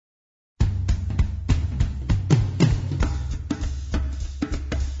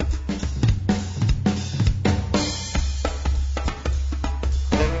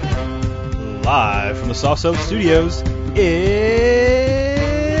the Soft Soap Studios, it's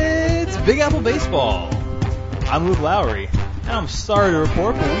Big Apple Baseball. I'm Luke Lowry, and I'm sorry to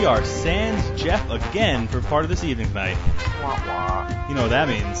report, but we are sans Jeff again for part of this evening tonight. Wah, wah. You know what that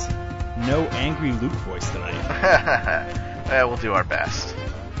means. No angry Luke voice tonight. Yeah, we'll do our best.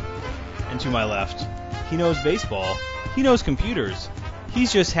 And to my left, he knows baseball, he knows computers.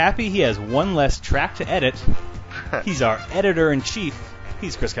 He's just happy he has one less track to edit. He's our editor-in-chief.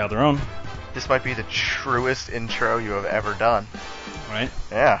 He's Chris Calderon. This might be the truest intro you have ever done. Right?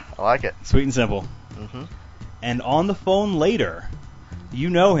 Yeah, I like it. Sweet and simple. Mm-hmm. And on the phone later, you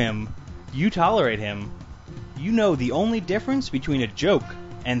know him, you tolerate him, you know the only difference between a joke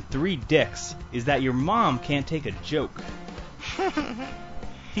and 3 dicks is that your mom can't take a joke.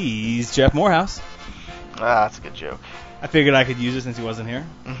 He's Jeff Morehouse. Ah, that's a good joke. I figured I could use it since he wasn't here.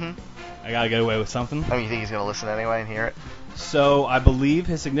 Mm-hmm. I gotta get away with something. I mean, you think he's going to listen anyway and hear it? So I believe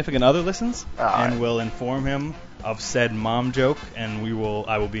his significant other listens and right. will inform him of said mom joke, and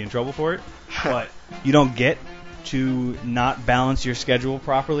I will be in trouble for it. But you don't get to not balance your schedule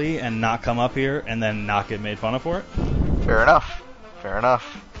properly and not come up here and then not get made fun of for it. Fair enough. Fair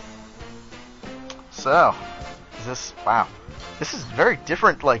enough. So, is this... Wow. This is very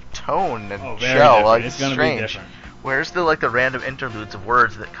different, tone and very show. different. It's gonna strange. be different. Where's the random interludes of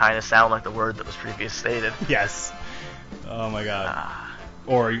words that kind of sound like the word that was previously stated? Yes. Oh my god.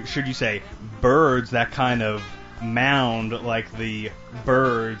 Or should you say birds that kind of mound like the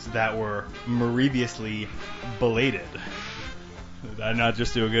birds that were previously belated? Did I not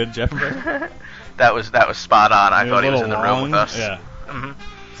just do a good Jeff impression? That was spot on. I thought he was in the room with us. Yeah. Mm-hmm.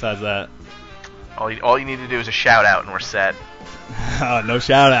 Besides that. All you need to do is a shout out and we're set. No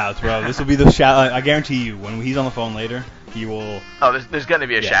shout outs, bro. This will be the shout. I guarantee you, when he's on the phone later, he will. Oh, there's going to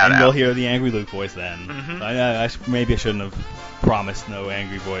be a shout and out. You'll hear the angry Luke voice then. Mm-hmm. Maybe I shouldn't have promised no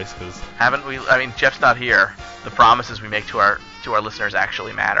angry voice because. Haven't we? I mean, Jeff's not here. The promises we make to our listeners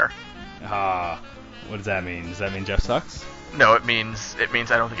actually matter. What does that mean? Does that mean Jeff sucks? No, it means I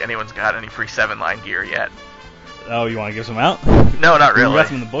don't think anyone's got any free 7-line gear yet. Oh, you want to give some out? No, not really. You got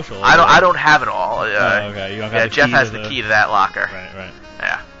some in the bushel. I don't have it all. Okay. You don't have the Jeff key has to the key to that locker. Right.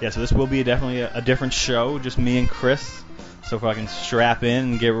 Yeah. Yeah, so this will be definitely a different show, just me and Chris. So if I can strap in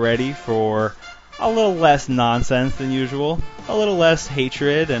and get ready for a little less nonsense than usual, a little less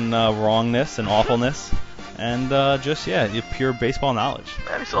hatred and wrongness and awfulness, and your pure baseball knowledge.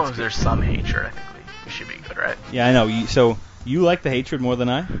 As long as there's some hatred, I think we should be good, right? Yeah, I know. So you like the hatred more than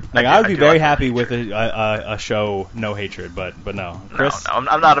I? I would be very happy with a show no hatred, but no. Chris? No,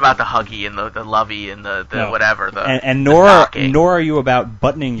 I'm not about the huggy and the lovey and the whatever. And nor are you about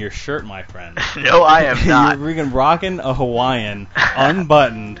buttoning your shirt, my friend. No, I am not. You're rocking a Hawaiian,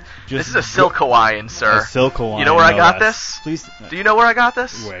 unbuttoned. This is a silk Hawaiian, sir. A silk Hawaiian. You know where I got this? Please. Do you know where I got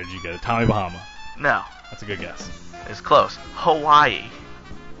this? Where did you get it? Tommy Bahama. No. That's a good guess. It's close. Hawaii.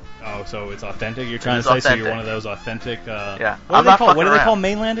 Oh, so it's authentic? You're trying to say authentic. So you're one of those authentic... yeah. What do they call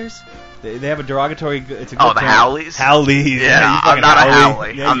mainlanders? They have a derogatory... It's a good the term. Howleys? Howleys. Yeah, I'm not a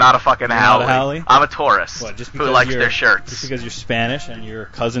Howley. Yeah, I'm not a fucking Howley. Howley. I'm a tourist who likes their shirts. Just because you're Spanish and your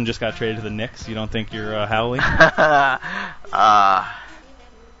cousin just got traded to the Knicks, you don't think you're a Howley?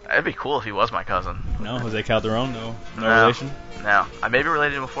 It'd be cool if he was my cousin. No? Jose Calderon? No relation? No. I may be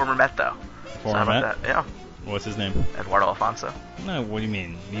related to a former Met, though. Former Met? Yeah. What's his name? Eduardo Alfonso. No, what do you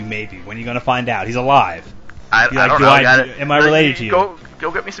mean? You may be. When are you going to find out? He's alive. I don't know. Am I related to you?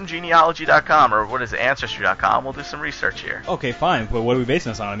 Go get me some genealogy.com or what is it, Ancestry.com. We'll do some research here. Okay, fine. But what are we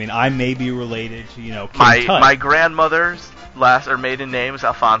basing this on? I mean, I may be related to, Kim my grandmother's maiden name is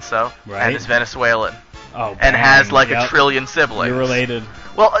Alfonso, right? And is Venezuelan. Oh, and has a trillion siblings. You're related.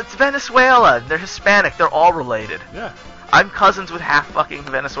 Well, it's Venezuela. They're Hispanic. They're all related. Yeah. I'm cousins with half fucking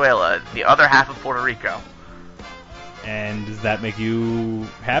Venezuela, the other half of Puerto Rico. And does that make you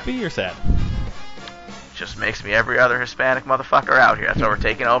happy or sad? Just makes me every other Hispanic motherfucker out here. That's why we're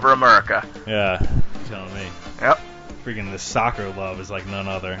taking over America. Yeah, you're telling me. Yep. Freaking the soccer love is like none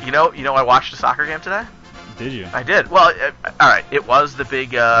other. You know, I watched a soccer game today. Did you? I did. Well, all right. It was the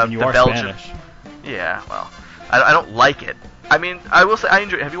big and you the are Belgium. Spanish. Yeah. Well, I don't like it. I mean, I will say I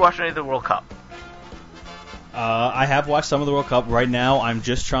enjoy it. Have you watched any of the World Cup? I have watched some of the World Cup. Right now, I'm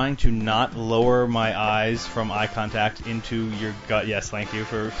just trying to not lower my eyes from eye contact into your gut. Yes, thank you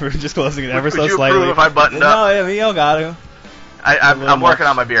for just closing it ever so slightly. Would you approve if I buttoned up? No, you don't got to. I'm working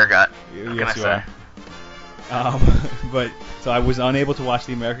on my beer gut. Yes, you are. But so I was unable to watch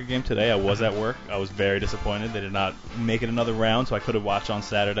the America game today. I was at work. I was very disappointed. They did not make it another round, so I could have watched on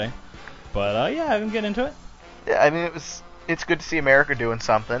Saturday. But yeah, I'm getting into it. Yeah, I mean it's good to see America doing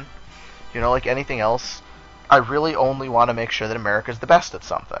something. Like anything else. I really only want to make sure that America's the best at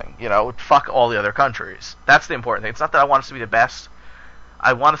something. Fuck all the other countries. That's the important thing. It's not that I want us to be the best.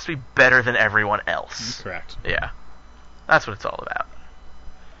 I want us to be better than everyone else. Correct. Yeah. That's what it's all about.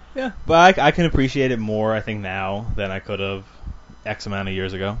 Yeah, but I can appreciate it more, I think, now than I could have X amount of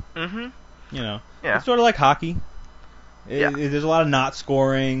years ago. Mm-hmm. Yeah. It's sort of like hockey. Yeah. There's a lot of not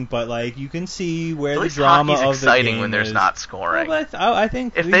scoring, but like you can see where At the least drama hockey's of the game exciting when there's is. not scoring. Well, but I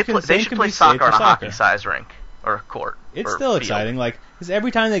think if they should play soccer on a hockey-sized rink or court. It's or still field. exciting, because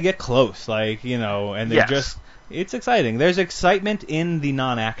every time they get close, and they're just, it's exciting. There's excitement in the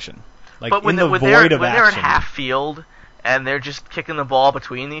non-action, but when in the when void they're, of when action. they're at half field and they're just kicking the ball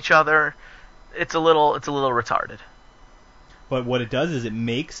between each other, it's a little retarded. But what it does is it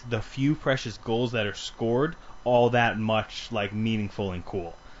makes the few precious goals that are scored all that much meaningful and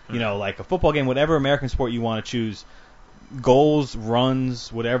cool. Like a football game, whatever American sport you want to choose, goals,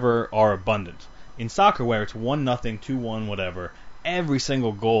 runs, whatever are abundant. In soccer, where it's 1-0, 2-1, whatever, every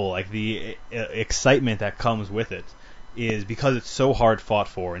single goal, the excitement that comes with it, is because it's so hard fought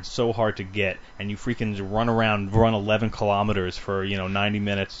for and so hard to get, and you freaking run 11 kilometers for 90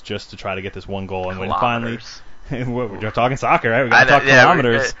 minutes just to try to get this one goal, and when finally. We're talking soccer, right? We got to talk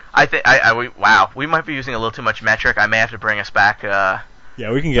kilometers. We might be using a little too much metric. I may have to bring us back. We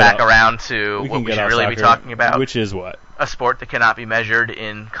can get back around to what we should really be talking about. Which is what? A sport that cannot be measured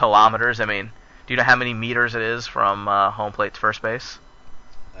in kilometers. I mean, do you know how many meters it is from home plate to first base?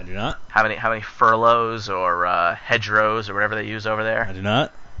 I do not. How many furlongs or hedgerows or whatever they use over there? I do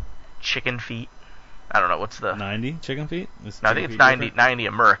not. Chicken feet. I don't know. What's the 90 chicken feet? No, I think it's 90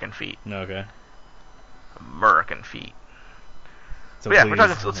 American feet. Okay. American feet. So yeah,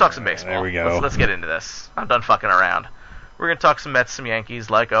 let's talk some baseball. There we go. Let's get into this. I'm done fucking around. We're going to talk some Mets, some Yankees,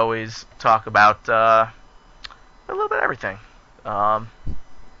 like always. Talk about a little bit of everything.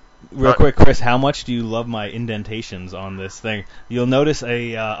 Real quick, Chris, how much do you love my indentations on this thing? You'll notice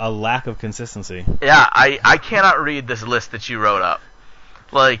a lack of consistency. Yeah, I cannot read this list that you wrote up.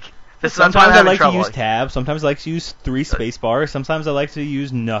 Sometimes I like to use tabs. Sometimes I like to use 3 space bars. Sometimes I like to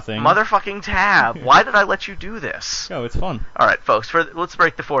use nothing. Motherfucking tab. Why did I let you do this? Oh, it's fun. All right, folks, let's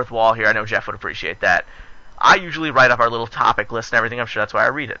break the fourth wall here. I know Jeff would appreciate that. I usually write up our little topic list and everything. I'm sure that's why I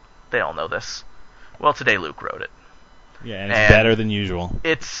read it. They all know this. Well, today Luke wrote it. Yeah, and it's better than usual.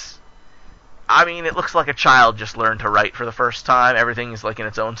 It looks like a child just learned to write for the first time. Everything's in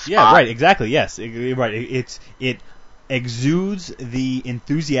its own spot. Yeah, right, exactly, yes. It exudes the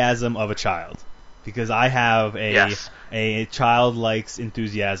enthusiasm of a child, because I have a childlike's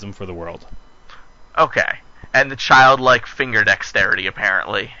enthusiasm for the world. Okay, and the childlike finger dexterity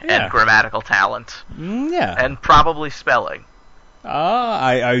apparently, and grammatical talent, and probably spelling.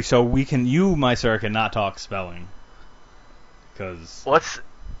 So you, my sir, cannot talk spelling, because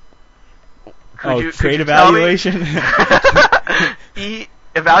trade evaluation.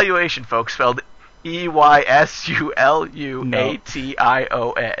 Evaluation, folks, spelled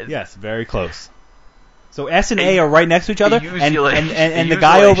EYSULUATION. Yes, very close. So S and A are right next to each other, and the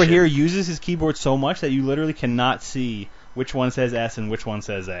guy over here uses his keyboard so much that you literally cannot see which one says S and which one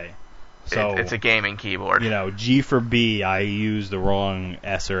says A. So it's a gaming keyboard. G for B, I used the wrong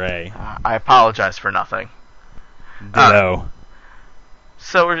S or A. I apologize for nothing. Ditto.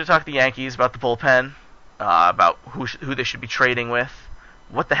 So we're going to talk to the Yankees about the bullpen, about who they should be trading with,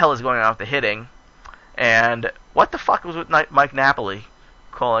 what the hell is going on with the hitting, and what the fuck was with Mike Napoli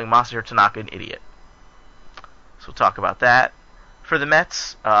calling Masahiro Tanaka an idiot. So we'll talk about that. For the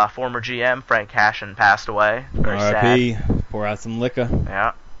Mets, former GM Frank Cashen passed away. Very R.I.P. sad. Pour out some liquor.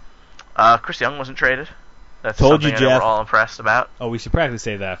 Yeah. Chris Young wasn't traded. That's Told you, something Jeff. We're all impressed about. Oh, we should practically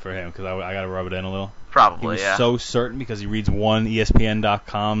say that for him, because I got to rub it in a little. Probably, he was so certain, because he reads one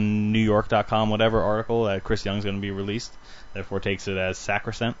ESPN.com, NewYork.com, whatever article that Chris Young's going to be released. Therefore, takes it as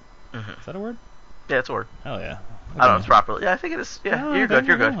sacrosanct. Mm-hmm. Is that a word? Yeah, it's a word. Hell yeah. Okay. I don't know if it's properly. Yeah, I think it is. Yeah, you're good.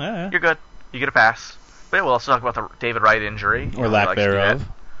 You're good. Yeah. You're good. You get a pass. But yeah, we'll also talk about the David Wright injury. Or lack thereof.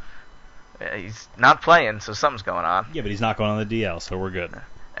 Yeah, he's not playing, so something's going on. Yeah, but he's not going on the DL, so we're good.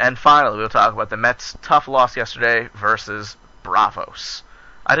 And finally, we'll talk about the Mets' tough loss yesterday versus Bravos.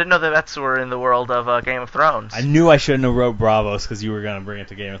 I didn't know the Mets were in the world of Game of Thrones. I knew I shouldn't have wrote Bravos because you were going to bring it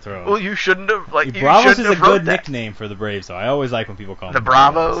to Game of Thrones. Well, you shouldn't have. Bravos is a good nickname for the Braves, though. I always like when people call them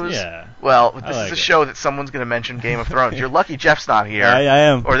Bravos. Yeah. Well, this is a show that someone's going to mention Game of Thrones. You're lucky Jeff's not here. I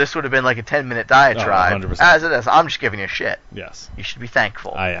am. Or this would have been like a 10-minute diatribe. 100%. As it is, I'm just giving you shit. Yes. You should be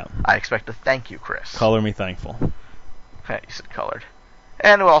thankful. I am. I expect to thank you, Chris. Color me thankful. Okay, you said colored.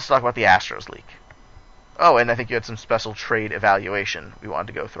 And we'll also talk about the Astros leak. Oh, and I think you had some special trade evaluation we wanted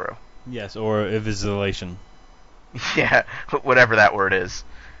to go through. Yes, or evisceration. Yeah, whatever that word is.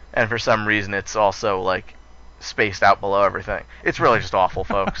 And for some reason it's also spaced out below everything. It's really just awful,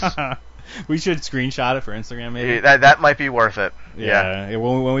 folks. We should screenshot it for Instagram, maybe. That might be worth it. Yeah.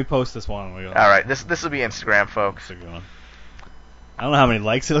 When we post this one, we'll. All right, this will be Instagram, folks. That's a good one. I don't know how many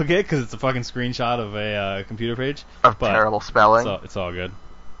likes it'll get because it's a fucking screenshot of a computer page. Of terrible spelling. It's all good.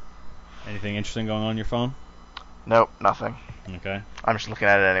 Anything interesting going on your phone? Nope, nothing. Okay. I'm just looking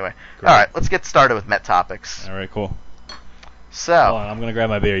at it anyway. Great. All right, let's get started with Met topics. All right, cool. So, hold on, I'm gonna grab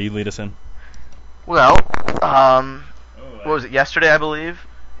my beer. You lead us in. Well, what was it? Yesterday, I believe.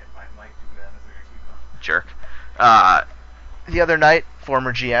 Jerk. The other night,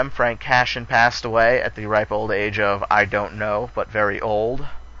 former GM Frank Cashin passed away at the ripe old age of I don't know, but very old.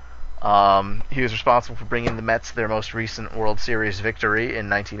 He was responsible for bringing the Mets their most recent World Series victory in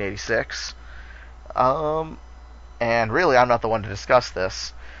 1986. And really, I'm not the one to discuss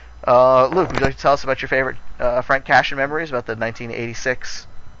this. Luke, would you like to tell us about your favorite Frank Cashin memories about the 1986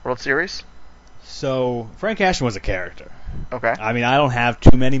 World Series? So, Frank Cashin was a character. Okay. I mean, I don't have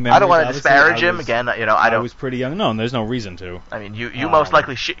too many memories. I don't want to disparage him. Again, I don't. I was pretty young. No, there's no reason to. I mean, you most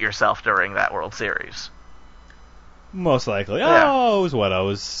likely shit yourself during that World Series. Most likely. Yeah. Oh, it was what? I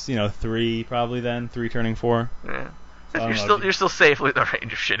was, 3 probably then. 3 turning 4. Yeah. You're still safely in the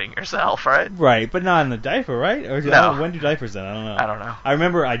range of shitting yourself, right? Right, but not in the diaper, right? Or No. When do diapers then? I don't know. I don't know. I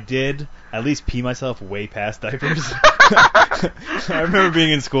remember I did at least pee myself way past diapers. I remember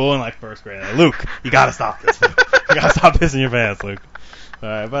being in school in like first grade. Like, Luke, you gotta stop this. You gotta stop pissing your pants, Luke. All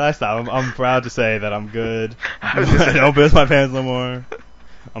right, but I stopped. I'm proud to say that I'm good. I don't piss my pants no more.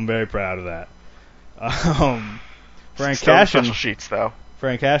 I'm very proud of that. Frank Still Cashin. special sheets, though.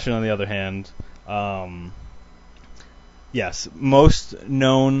 Frank Cashin, on the other hand, yes, most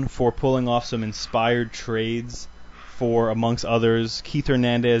known for pulling off some inspired trades for, amongst others, Keith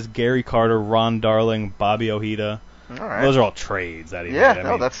Hernandez, Gary Carter, Ron Darling, Bobby Ojeda. All right. Those are all trades that he Yeah, made.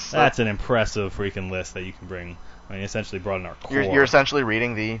 no, that's an impressive freaking list that you can bring. I mean, essentially brought in our core. You're essentially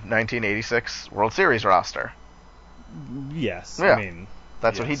reading the 1986 World Series roster. Yes. Yeah. I mean,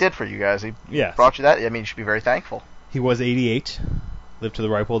 That's what he did for you guys. He Yes. brought you that. I mean, you should be very thankful. He was 88. Lived to the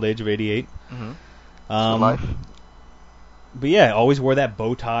ripe old age of 88. Mm-hmm. Good life. But yeah, always wore that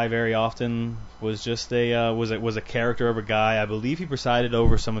bow tie very often. Was just was a character of a guy. I believe he presided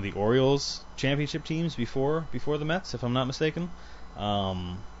over some of the Orioles championship teams before the Mets, if I'm not mistaken.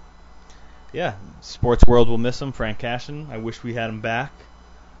 Yeah, sports world will miss him. Frank Cashin. I wish we had him back.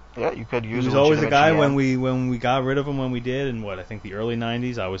 Yeah, you could use. He was always a guy when we got rid of him when we did in I think the early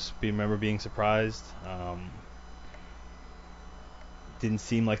 '90s. I remember being surprised. Didn't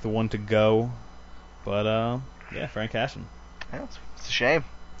seem like the one to go, but yeah, Frank Cashin. Yeah, it's a shame.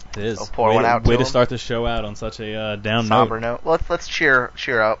 It is. I'll pour one out. Way to start the show out on such a down somber note. Let's cheer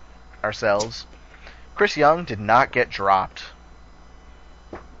up ourselves. Chris Young did not get dropped.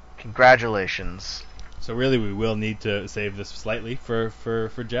 Congratulations. So really, we will need to save this slightly for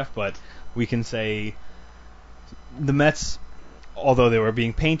Jeff, but we can say the Mets, although they were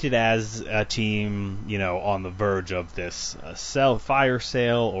being painted as a team, on the verge of this fire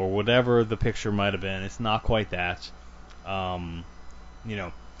sale or whatever the picture might have been, it's not quite that.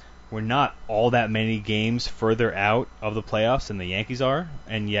 We're not all that many games further out of the playoffs than the Yankees are,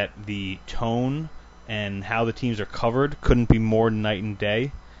 and yet the tone and how the teams are covered couldn't be more night and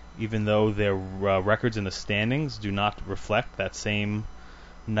day, even though their records in the standings do not reflect that same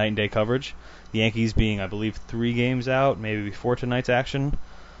night and day coverage. The Yankees being, I believe, 3 games out, maybe before tonight's action.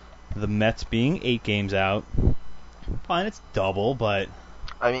 The Mets being 8 games out. Fine, it's double, but...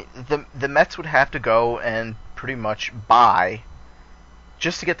 I mean, the Mets would have to go and pretty much buy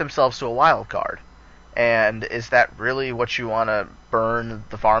just to get themselves to a wild card. And is that really what you want to burn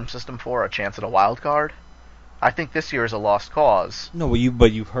the farm system for, a chance at a wild card? I think this year is a lost cause. No,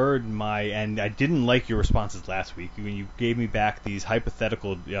 but you've heard and I didn't like your responses last week when you gave me back these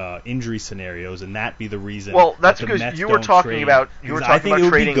hypothetical injury scenarios, and that be the reason. Well, that's that because you were talking about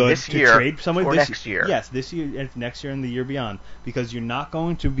trading this year or next year. Yes, this year, and next year, and the year beyond, because you're not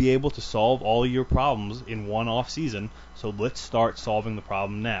going to be able to solve all your problems in one off season. So let's start solving the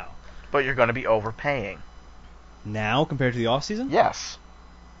problem now. But you're going to be overpaying now compared to the off season. Yes.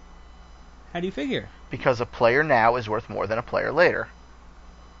 How do you figure? Because a player now is worth more than a player later.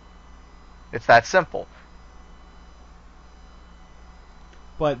 It's that simple.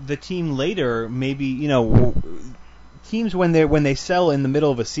 But the team later, maybe, teams when they sell in the middle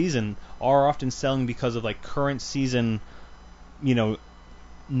of a season are often selling because of like current season,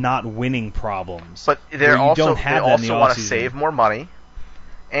 not winning problems. But they also want to save more money,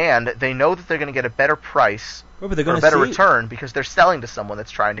 and they know that they're going to get a better price or a better return because they're selling to someone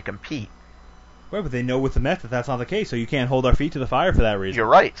that's trying to compete. Right, but they know with the Mets that that's not the case, so you can't hold our feet to the fire for that reason. You're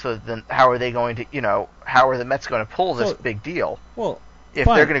right. So then how are they going to, how are the Mets going to pull this big deal? Well, if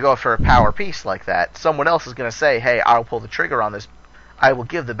fine. they're going to go for a power piece like that, someone else is going to say, hey, I'll pull the trigger on this. I will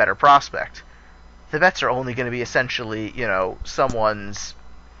give the better prospect. The Mets are only going to be essentially, someone's,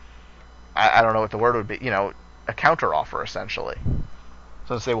 I don't know what the word would be, a counter offer essentially.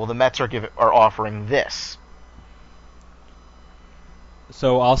 So to say, well, the Mets are offering this.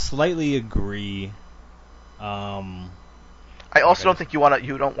 So I'll slightly agree. I also don't think you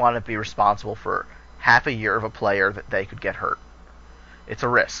don't want to be responsible for half a year of a player that they could get hurt. It's a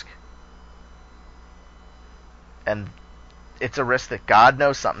risk. And it's a risk that God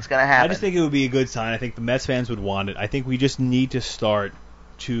knows something's going to happen. I just think it would be a good sign. I think the Mets fans would want it. I think we just need to start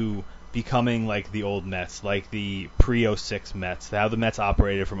to becoming like the old Mets, like the pre-06 Mets, how the Mets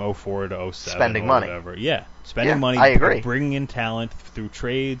operated from 04 to 07. Spending money. Whatever. Yeah, spending money. I agree. Bringing in talent through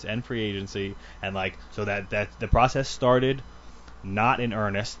trades and free agency, and so that the process started not in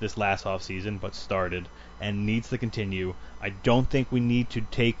earnest this last offseason, but started and needs to continue. I don't think we need to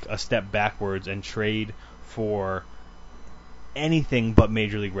take a step backwards and trade for anything but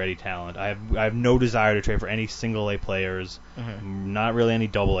major league ready talent. I have no desire to trade for any single A players, not really any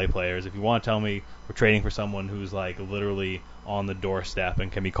double A players. If you want to tell me we're trading for someone who's like literally on the doorstep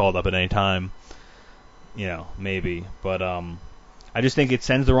and can be called up at any time, maybe. But I just think it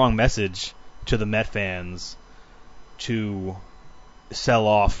sends the wrong message to the Met fans to sell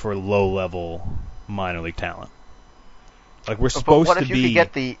off for low level minor league talent. Like we're supposed what to if you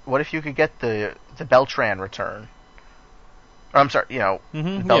be. What if you could get the Beltran return? Or, I'm sorry,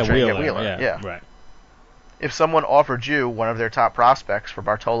 Beltran, Wheeler. Yeah, right. If someone offered you one of their top prospects for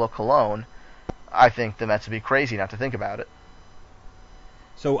Bartolo Colon, I think the Mets would be crazy not to think about it.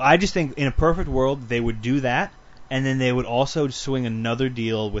 So I just think in a perfect world they would do that, and then they would also swing another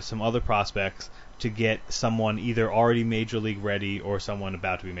deal with some other prospects to get someone either already major league ready or someone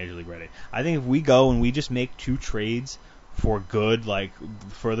about to be major league ready. I think if we go and we just make 2 trades for good, like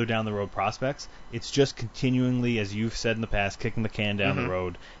further down the road prospects, it's just continually, as you've said in the past, kicking the can down the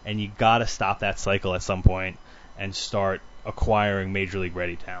road, and you got to stop that cycle at some point and start acquiring major league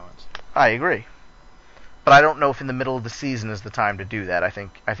ready talent. I agree, but I don't know if in the middle of the season is the time to do that. I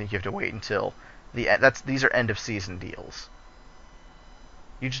think you have to wait until these are end of season deals.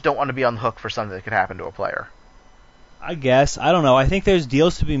 You just don't want to be on the hook for something that could happen to a player. I guess. I don't know. I think there's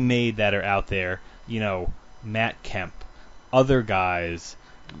deals to be made that are out there. Matt Kemp, other guys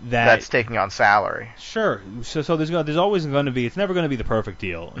that's taking on salary. Sure. So there's always going to be. It's never going to be the perfect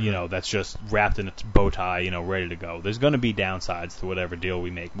deal. That's just wrapped in a bow tie. Ready to go. There's going to be downsides to whatever deal we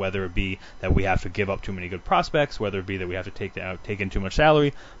make. Whether it be that we have to give up too many good prospects, whether it be that we have to take in too much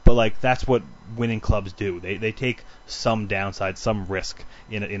salary. But that's what winning clubs do. They take some downside, some risk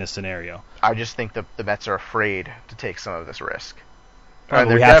in a scenario. I just think the Mets are afraid to take some of this risk. Right,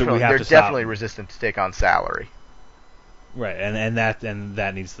 they're definitely resistant to take on salary. Right, and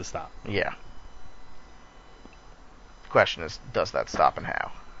that needs to stop. Yeah. The question is, does that stop and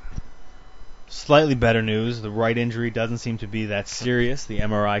how? Slightly better news. The right injury doesn't seem to be that serious. The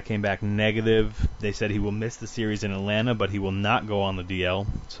MRI came back negative. They said he will miss the series in Atlanta, but he will not go on the DL.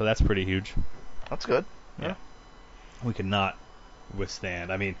 So that's pretty huge. That's good. Yeah. We could not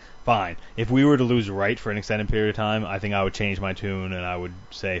withstand. I mean, fine. If we were to lose Wright for an extended period of time, I think I would change my tune and I would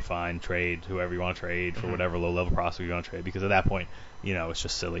say, fine, trade whoever you want to trade for whatever low-level prospect you want to trade, because at that point, it's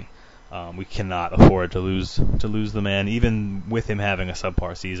just silly. We cannot afford to lose the man, even with him having a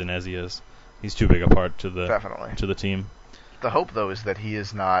subpar season as he is. He's too big a part to the team. The hope, though, is that he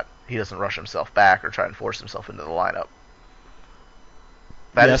doesn't rush himself back or try and force himself into the lineup.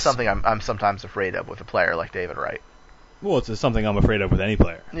 That is something I'm sometimes afraid of with a player like David Wright. Well, it's something I'm afraid of with any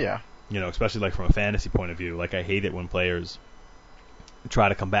player. Yeah. Especially from a fantasy point of view. I hate it when players try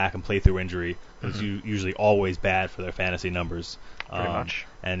to come back and play through injury. It's usually always bad for their fantasy numbers. Pretty much.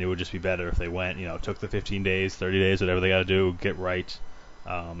 And it would just be better if they went, took the 15 days, 30 days, whatever they got to do, get right,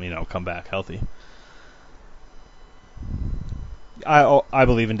 come back healthy. I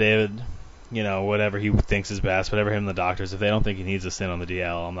believe in David. Whatever he thinks is best, whatever him and the doctors. If they don't think he needs to sit on the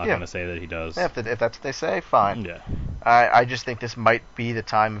DL, I'm not going to say that he does. Yeah, if that's what they say, fine. Yeah. I just think this might be the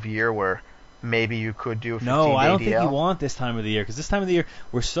time of year where maybe you could do a 15-day DL. No, I don't think you want this time of the year, because this time of the year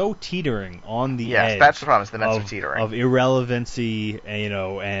we're so teetering on the edge. Yes, that's the problem. The Mets are teetering of irrelevancy,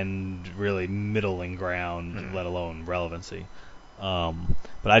 and really middling ground, let alone relevancy. But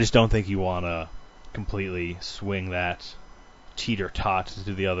I just don't think you want to completely swing that teeter-tot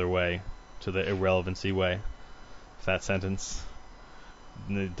to the other way, to the irrelevancy way. If that sentence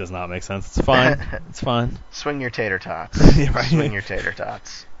it does not make sense, it's fine. It's fine. Swing your tater tots. Yeah, right. Swing your tater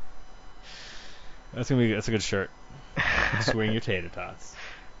tots. That's a good shirt. Swing your tater tots.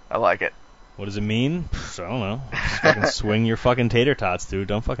 I like it. What does it mean? I don't know. Just fucking swing your fucking tater tots, dude.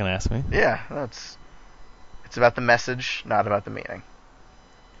 Don't fucking ask me. Yeah, it's about the message, not about the meaning.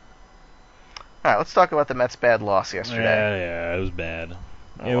 All right, let's talk about the Mets' bad loss yesterday. Yeah, it was bad.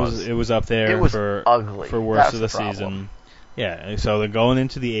 It was up there. It was for ugly. For worst That's of the problem. season. Yeah, so they're going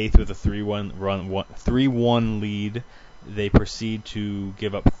into the eighth with a 3-1 lead. They proceed to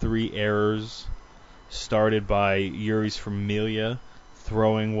give up 3 errors, started by Yuris Familia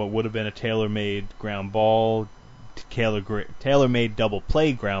throwing what would have been a tailor-made ground ball, tailor-made double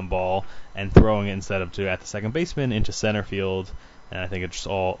play ground ball, and throwing it instead of at the second baseman into center field. And I think it just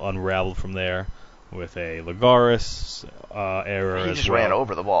all unraveled from there with a Lagares error as well. He just ran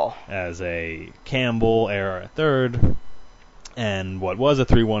over the ball. As a Campbell error at third. And what was a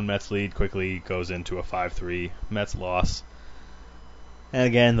 3-1 Mets lead quickly goes into a 5-3 Mets loss. And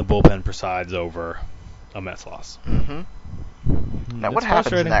again, the bullpen presides over a Mets loss. Mm-hmm. Now, what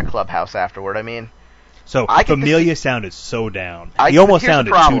happens in that clubhouse afterward? I mean, so Familia sounded so down. He almost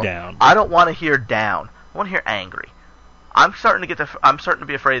sounded too down. I don't want to hear down. I want to hear angry. I'm starting to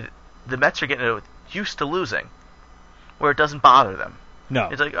be afraid that the Mets are getting used to losing, where it doesn't bother them. No.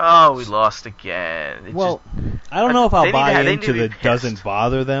 It's like, oh, we lost again. I don't know if I'll buy into the doesn't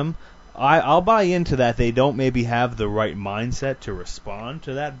bother them. I'll buy into that they don't maybe have the right mindset to respond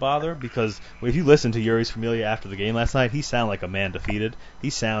to that bother, because if you listen to Yuris Familia after the game last night, he sounded like a man defeated. He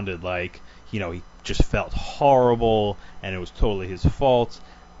sounded like, he just felt horrible and it was totally his fault,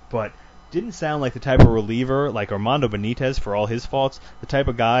 but didn't sound like the type of reliever like Armando Benitez, for all his faults, the type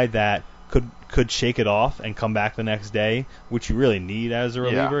of guy that could shake it off and come back the next day, which you really need as a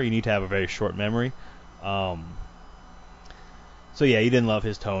reliever. Yeah. You need to have a very short memory. So yeah, you didn't love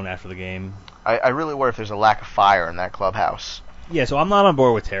his tone after the game. I really worry if there's a lack of fire in that clubhouse. Yeah, so I'm not on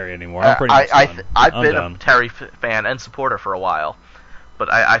board with Terry anymore. I'm pretty much done. I've been a Terry fan and supporter for a while,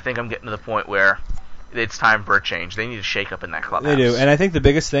 but I think I'm getting to the point where it's time for a change. They need to shake up in that clubhouse. They do, and I think the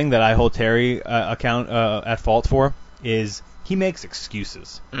biggest thing that I hold Terry at fault for is he makes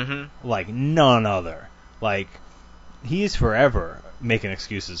excuses. Mm-hmm. Like none other. Like, he is forever making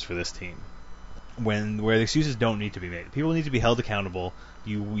excuses for this team. Where the excuses don't need to be made. People need to be held accountable.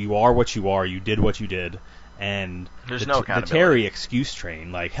 You are what you are. You did what you did. And there's no accountability. The Terry excuse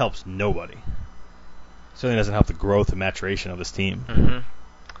train helps nobody. Certainly doesn't help the growth and maturation of this team. Mm-hmm.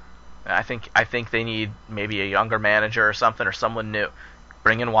 I think they need maybe a younger manager or something, or someone new.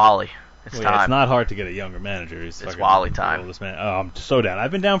 Bring in Wally. It's time. It's not hard to get a younger manager. It's Wally time. I'm so down.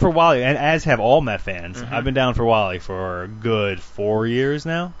 I've been down for Wally, and as have all Met fans. Mm-hmm. I've been down for Wally for a good 4 years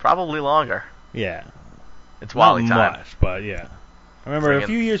now. Probably longer. Yeah. It's Wally time. Not much, but yeah. I remember a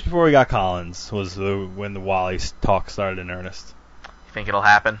few years before we got Collins was when the Wally talk started in earnest. You think it'll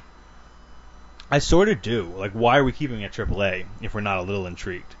happen? I sort of do. Like, why are we keeping it AAA if we're not a little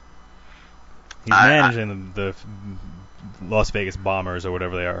intrigued? He's managing the Las Vegas Bombers or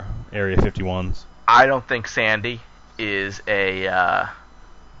whatever they are, Area 51s. I don't think Sandy is a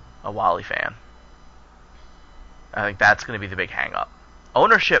Wally fan. I think that's going to be the big hang-up.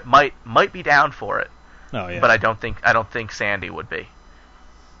 Ownership might be down for it. Oh, yeah. But I don't think Sandy would be.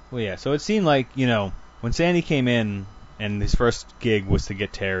 Well, yeah. So it seemed like, when Sandy came in and his first gig was to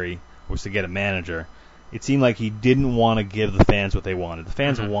get Terry, was to get a manager, it seemed like he didn't want to give the fans what they wanted. The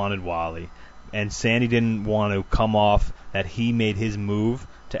fans wanted Wally, and Sandy didn't want to come off that he made his move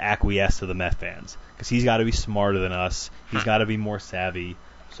to acquiesce to the Met fans, because he's got to be smarter than us. He's got to be more savvy.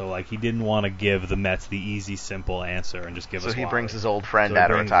 So, he didn't want to give the Mets the easy, simple answer and just give us Wally. So he brings his old friend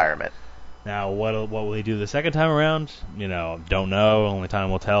out of retirement. Now, what will he do the second time around? Don't know. Only time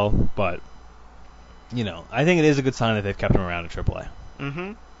will tell. But, I think it is a good sign that they've kept him around at AAA.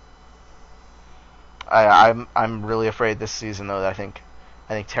 Mm-hmm. I'm really afraid this season, though, that I think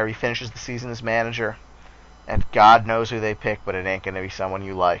Terry finishes the season as manager, and God knows who they pick, but it ain't going to be someone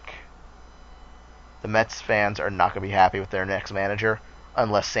you like. The Mets fans are not going to be happy with their next manager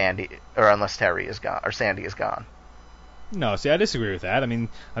unless Terry is gone or Sandy is gone. No, see, I disagree with that. I mean,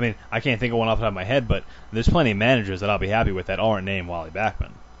 I can't think of one off the top of my head, but there's plenty of managers that I'll be happy with that aren't named Wally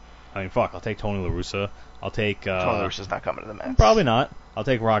Backman. I mean, fuck, I'll take Tony La Russa. I'll take... Tony La Russa's not coming to the Mets. Probably not. I'll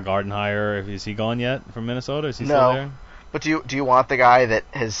take Rod Gardenhire. Is he gone yet from Minnesota? Is he still there? But do you want the guy that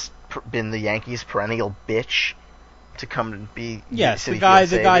has been the Yankees' perennial bitch to come and be the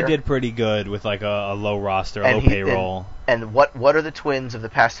guy did pretty good with a low roster, low payroll. And what are the Twins of the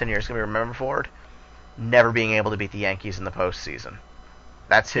past 10 years going to be remembered for? Never being able to beat the Yankees in the postseason.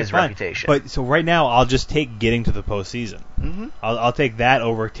 That's his reputation. But so right now, I'll just take getting to the postseason. Mm-hmm. I'll take that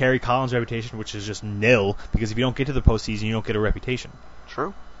over Terry Collins' reputation, which is just nil, because if you don't get to the postseason, you don't get a reputation.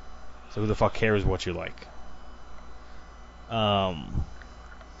 True. So who the fuck cares what you like? All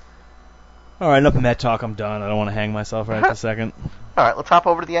right, enough Met talk. I'm done. I don't want to hang myself right this second. All right, let's hop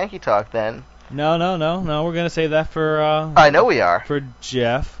over to the Yankee talk then. No. We're gonna save that for. I know we are. For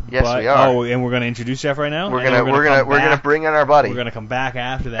Jeff. Yes, we are. Oh, and we're gonna introduce Jeff right now. We're gonna bring in our buddy. We're gonna come back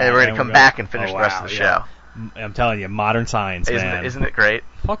after that. And we're gonna come back and finish the rest of the show. I'm telling you, modern science, man. Isn't it great?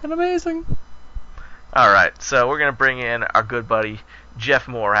 Fucking amazing. All right, so we're gonna bring in our good buddy Jeff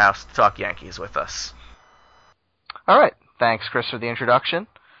Morehouse to talk Yankees with us. All right, thanks, Chris, for the introduction.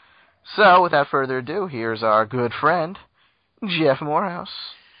 So, without further ado, here's our good friend, Jeff Morehouse.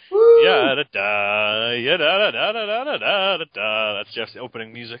 That's Jeff's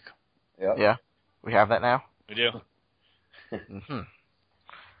opening music. Yep. Yeah, we have that now. We do.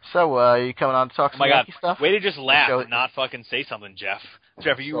 So, you coming on to talk some Yankee stuff? Way to just laugh and not fucking say something, Jeff.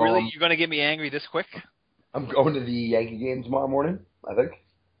 Jeff, are you you gonna get me angry this quick? I'm going to the Yankee game tomorrow morning, I think.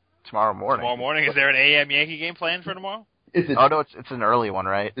 Tomorrow morning? Tomorrow morning? Is there an AM Yankee game planned for tomorrow? It's an early one,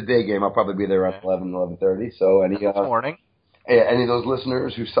 right? It's a day game. I'll probably be there around 11:30. So any morning. Any of those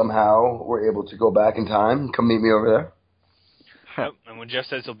listeners who somehow were able to go back in time, come meet me over there. Yep. And when Jeff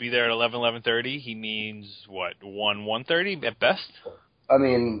says he'll be there at 11:30, he means what? 1:30 at best. I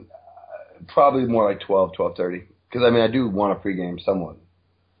mean, probably more like 12:30. Because I do want a pregame somewhat.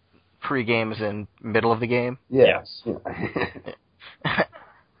 Pregame is in middle of the game. Yeah. Yes.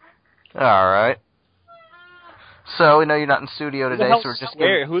 All right. So we know you're not in studio today, so we're just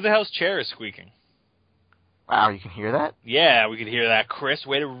who the hell's chair is squeaking? Wow, you can hear that? Yeah, we could hear that. Chris,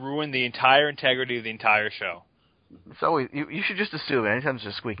 way to ruin the entire integrity of the entire show. It's always you should just assume anytime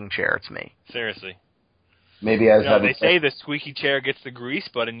there's a squeaking chair, it's me. Seriously. Maybe as they say the squeaky chair gets the grease,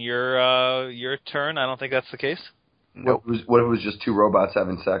 but in your turn, I don't think that's the case. Nope. What if it was just two robots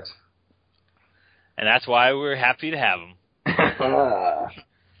having sex? And that's why we're happy to have them.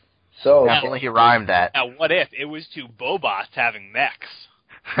 So definitely he rhymed that. Now, what if it was two Bobots having mechs?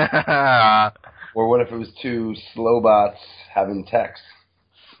 Or what if it was two Slowbots having text?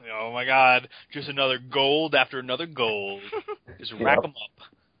 Oh my God! Just another gold after another gold. Just rack them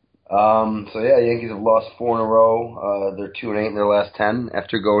up. So yeah, Yankees have lost 4 in a row. They're 2-8 in their last 10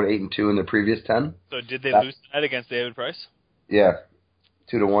 after going 8-2 in their previous 10. So did they lose tonight against David Price? Yeah,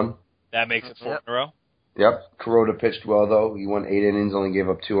 2-1. That makes it 4 in a row. Yep. Kuroda pitched well though. He won 8 innings, only gave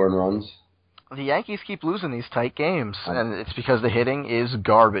up 2 earned runs. The Yankees keep losing these tight games, and it's because the hitting is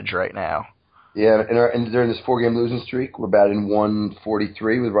garbage right now. Yeah, and during this 4-game losing streak, we're batting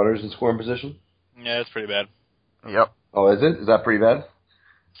 143 with runners in scoring position. Yeah, that's pretty bad. Yep. Oh, is it? Is that pretty bad?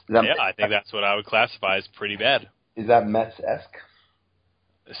 I think that's what I would classify as pretty bad. Is that Mets-esque?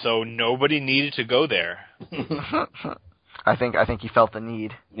 So nobody needed to go there. I think he felt the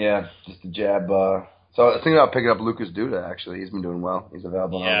need. Yeah, just a jab. So I was thinking about picking up Lucas Duda, actually. He's been doing well. He's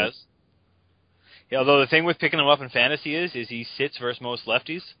available now. Yes. Yeah, although the thing with picking him up in fantasy is he sits versus most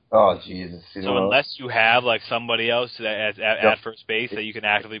lefties. Oh, Jesus. So unless you have like somebody else at first base that you can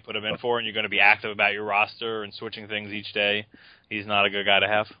actively put him in for, and you're going to be active about your roster and switching things each day, he's not a good guy to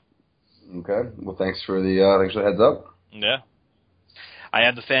have. Okay. Well, thanks for the heads up. Yeah. I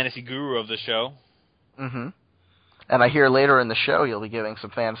am the fantasy guru of the show. Mm-hmm. And I hear later in the show you'll be giving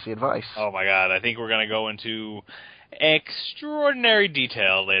some fantasy advice. Oh, my God. I think we're going to go into extraordinary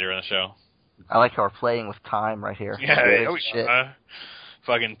detail later in the show. I like how we're playing with time right here. Yeah, shit.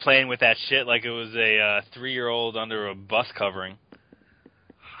 Fucking playing with that shit like it was a 3-year-old under a bus covering.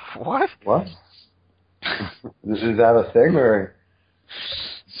 What? What? Is that a thing, or?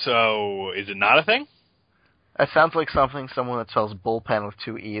 So, is it not a thing? That sounds like something someone that sells bullpen with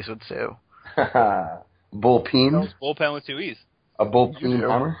 2 E's would do. Bullpen? Bullpen with 2 E's. A bullpen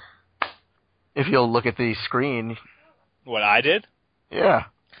hammer? If you'll look at the screen. What, I did? Yeah.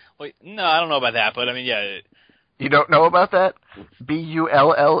 Wait, no, I don't know about that, but I mean, yeah. You don't know about that? Bullepen?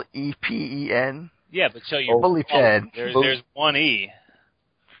 Yeah, but show your Bullepen. There's 1 E.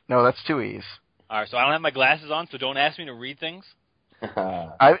 No, that's 2 E's. All right, so I don't have my glasses on, so don't ask me to read things.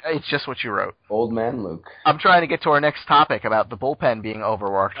 It's just what you wrote. Old man Luke. I'm trying to get to our next topic about the bullpen being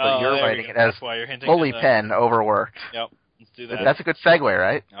overworked, but you're writing it as Bullepen overworked. Yep, let's do that. That's a good segue,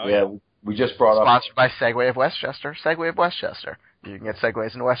 right? Oh, yeah, we just brought up... Sponsored by Segway of Westchester. Segway of Westchester. You can get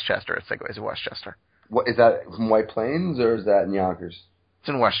Segways in Westchester at Segways of Westchester. What, is that from White Plains, or is that in Yonkers? It's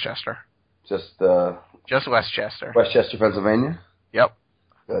in Westchester. Just Westchester. Westchester, Pennsylvania? Yep.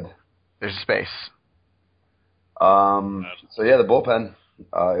 Good. There's a space. So yeah, the bullpen,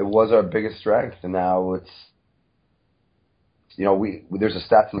 it was our biggest strength, and now it's, there's a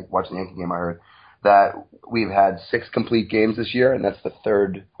stat from watching the Yankee game I heard, that we've had 6 complete games this year, and that's the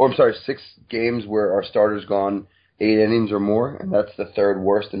 6 games where our starter's gone 8 innings or more, and that's the third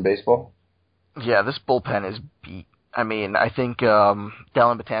worst in baseball. Yeah, this bullpen is beat. I mean, I think Dellin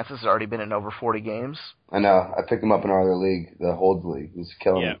Betances has already been in over 40 games. I know. I picked him up in our other league, the Holds League. He's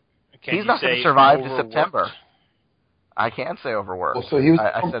killing him. He's not going to survive to September. I can say overworked. Well, so he was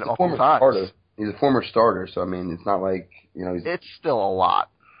I said a former starter. He's a former starter, so I mean, it's not like he's. It's still a lot.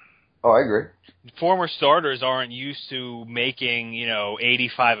 Oh, I agree. Former starters aren't used to making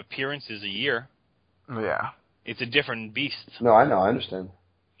 85 appearances a year. Yeah, it's a different beast. No, I know, I understand.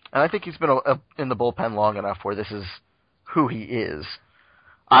 And I think he's been in the bullpen long enough where this is who he is.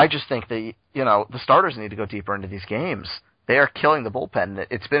 I just think that the starters need to go deeper into these games. They are killing the bullpen.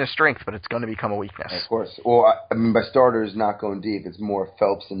 It's been a strength, but it's going to become a weakness. Of course. Well, I mean, by starters not going deep, it's more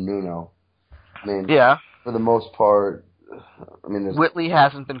Phelps and Nuno. I mean, yeah. For the most part, I mean, Whitley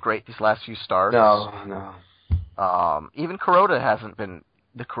hasn't been great these last few starts. No. Even Kuroda hasn't been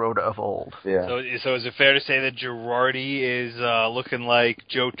the Kuroda of old. Yeah. So is it fair to say that Girardi is looking like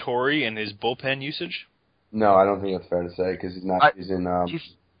Joe Torre in his bullpen usage? No, I don't think that's fair to say because he's not.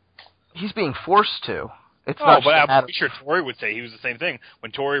 He's being forced to. It's but I'm pretty sure Torre would say he was the same thing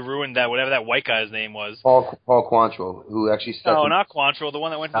when Torre ruined that whatever that white guy's name was. Paul Quantrill, who actually stepped. No, not Quantrill, the one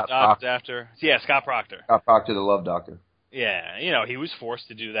that went to the Dodgers after. Yeah, Scott Proctor. Scott Proctor, the love doctor. Yeah, he was forced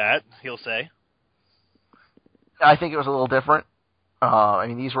to do that. He'll say. I think it was a little different. I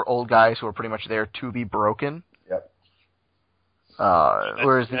mean, these were old guys who were pretty much there to be broken. Yep.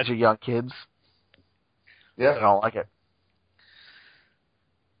 Whereas these are young kids. Yeah. I don't like it.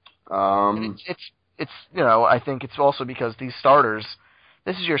 It's I think it's also because these starters,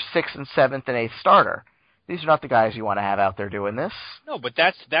 this is your 6th and 7th and 8th starter. These are not the guys you want to have out there doing this. No, but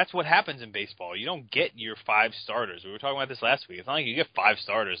that's what happens in baseball. You don't get your 5 starters. We were talking about this last week. It's not like you get 5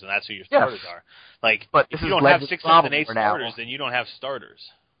 starters and that's who your starters are. But if you don't have 6th, 7th, and 8th starters, then you don't have starters.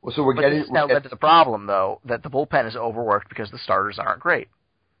 Well, so this now led to the problem, though, that the bullpen is overworked because the starters aren't great.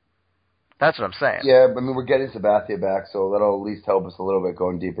 That's what I'm saying. Yeah, I mean, we're getting Sabathia back, so that'll at least help us a little bit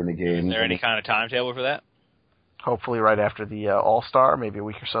going deeper in the game. Is there any kind of timetable for that? Hopefully right after the All-Star, maybe a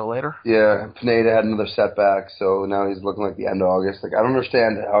week or so later. Yeah, Pineda had another setback, so now he's looking like the end of August. Like, I don't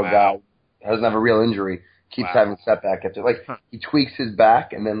understand how a guy doesn't have a real injury keeps having setback after. Like, he tweaks his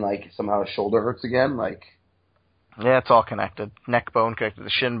back, and then, like, somehow his shoulder hurts again. Like, yeah, it's all connected. Neck bone connected to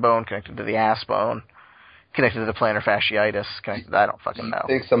the shin bone, connected to the ass bone, connected to the plantar fasciitis, connected. I don't fucking know. I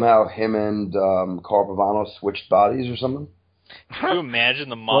think somehow him and Carl Pavano switched bodies or something. Can you imagine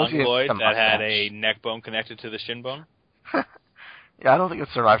the mongoloid that had a neck bone connected to the shin bone? Yeah, I don't think it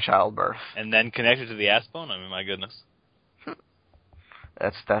survived childbirth. And then connected to the ass bone? I mean, my goodness.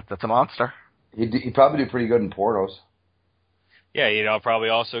 That's a monster. He'd probably do pretty good in pornos. Yeah, he'd probably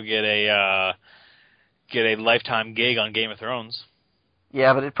also get a lifetime gig on Game of Thrones.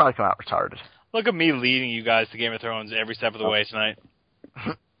 Yeah, but it'd probably come out retarded. Look at me leading you guys to Game of Thrones every step of the way tonight.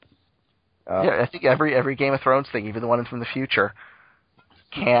 Yeah, I think every Game of Thrones thing, even the one from the future,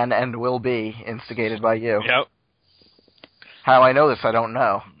 can and will be instigated by you. Yep. How I know this, I don't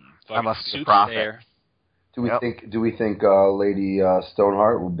know. Fucking I must be a prophet. there. Do we think Lady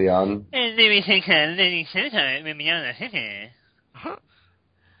Stoneheart will be on?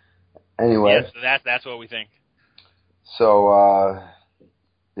 Anyway. Yeah, so that's what we think. So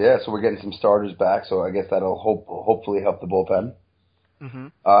so we're getting some starters back. So I guess that'll hopefully help the bullpen. Mm-hmm.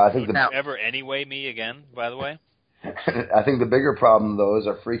 I think ever anyway me again, by the way? I think the bigger problem, though, is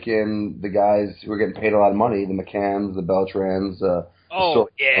the guys who are getting paid a lot of money, the McCanns, the Beltrans.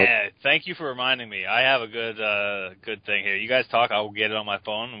 Thank you for reminding me. I have a good thing here. You guys talk, I will get it on my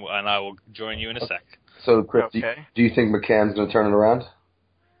phone, and I will join you in a sec. So, Chris, do you think McCann's going to turn it around?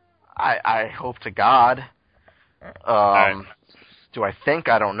 I hope to God. Right. Do I think?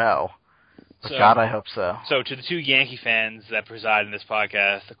 I don't know. But God, I hope so. So, to the 2 Yankee fans that preside in this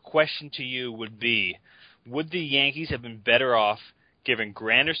podcast, the question to you would be, would the Yankees have been better off giving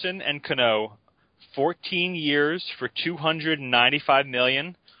Granderson and Cano 14 years for $295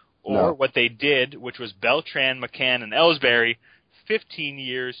 million, or what they did, which was Beltran, McCann, and Ellsbury, 15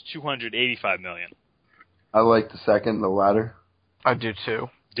 years, $285 million? I like the second, the latter. I do too.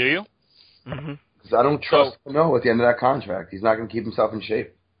 Do you? Mm-hmm. Because I don't trust Cano at the end of that contract. He's not going to keep himself in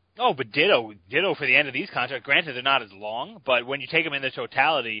shape. Oh, but ditto for the end of these contracts. Granted, they're not as long, but when you take them in the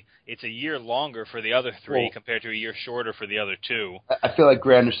totality, it's a year longer for the other 3 compared to a year shorter for the other 2. I feel like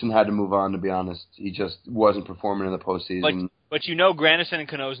Granderson had to move on, to be honest. He just wasn't performing in the postseason. But Granderson and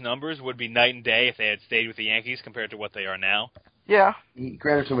Cano's numbers would be night and day if they had stayed with the Yankees compared to what they are now. Yeah.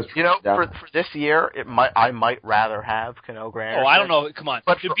 Granderson was for this year, I might rather have Cano Granderson. Oh, I don't know. Come on.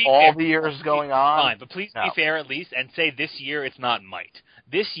 But for all the years going on. Fine, but please be fair at least and say this year it's not might.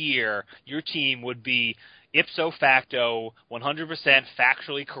 This year, your team would be ipso facto, 100%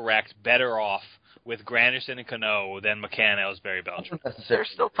 factually correct, better off with Granderson and Cano than McCann, Ellsbury, Beltran. There's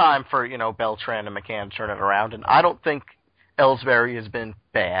still time for, Beltran and McCann to turn it around, and I don't think Ellsbury has been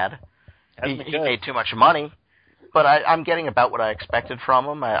bad. He made too much money, but I'm getting about what I expected from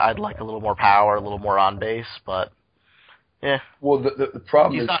him. I'd like a little more power, a little more on base, but yeah. Well, the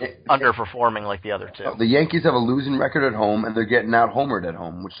problem He's is not underperforming like the other two. the Yankees have a losing record at home, and they're getting out homered at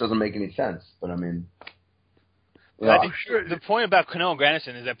home, which doesn't make any sense. But I mean, I think the point about Cano and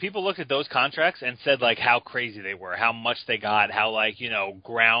Granderson is that people looked at those contracts and said like how crazy they were, how much they got, how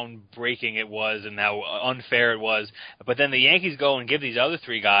groundbreaking it was, and how unfair it was. But then the Yankees go and give these other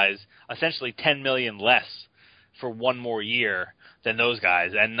three guys essentially $10 million less for one more year than those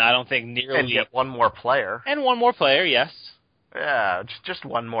guys, and I don't think nearly and get one more player. And one more player, yes. Yeah, just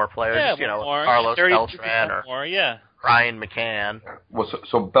one more player. Yeah, just, more, Carlos 30, Beltran or more, yeah. Ryan McCann. Well,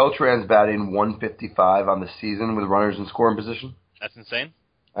 so Beltran's batting 155 on the season with runners in scoring position. That's insane.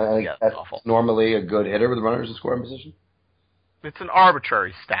 I think that's awful. Normally a good hitter with runners in scoring position. It's an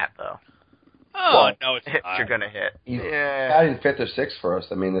arbitrary stat, though. Oh, no, it's hits not. you're going to hit. He's batting fifth or sixth for us.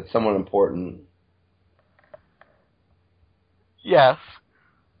 I mean, it's somewhat important. Yes.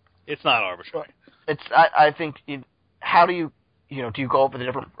 It's not arbitrary. I think, how do you, do you go up with a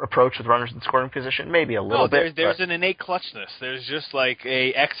different approach with runners in scoring position? Maybe a little bit. There's an innate clutchness. There's just like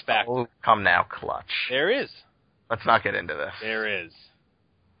a X factor. Oh, come now, clutch. There is. Let's not get into this. There is.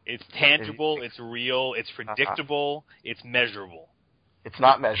 It's tangible, it's real, it's predictable, it's measurable. It's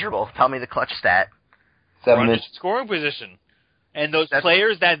not measurable. Tell me the clutch stat. 7 Runners inches. in scoring position. And those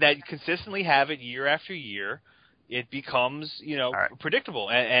players that consistently have it year after year, it becomes, right.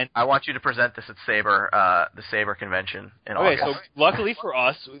 predictable. And I want you to present this at the Sabre convention in August. Okay, so luckily for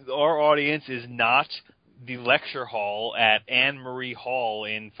us, our audience is not the lecture hall at Anne Marie Hall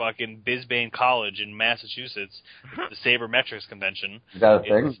in fucking Bisbane College in Massachusetts, the Sabermetrics convention. Is that a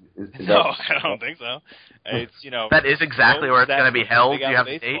thing? No, I don't think so. It's, that is exactly where it's going to be held. Do you have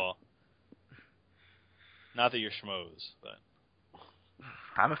a date? Not that you're schmoes, but...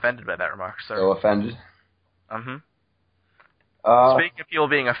 I'm offended by that remark, sir. So offended? Mm-hmm. Speaking of people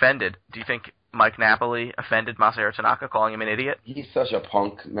being offended, do you think Mike Napoli offended Masahiro Tanaka, calling him an idiot? He's such a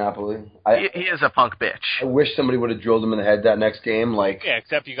punk, Napoli. He is a punk bitch. I wish somebody would have drilled him in the head that next game. Yeah,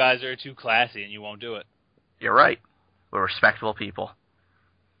 except you guys are too classy and you won't do it. You're right. We're respectable people.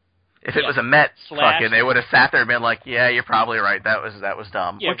 If it was a Met they would have sat there and been like, yeah, you're probably right. That was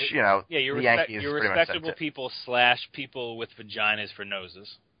dumb. Yeah, which, you're the Yankees you're pretty respectable much people / people with vaginas for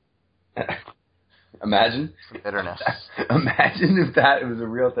noses. Imagine. Bitterness. Imagine if that was a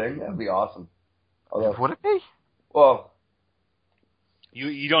real thing. That'd be awesome. Although, would it be? Well,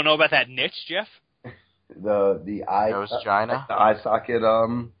 you don't know about that niche, Jeff? The eye nose vagina? The eye socket.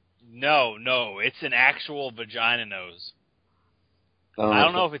 No, it's an actual vagina nose. I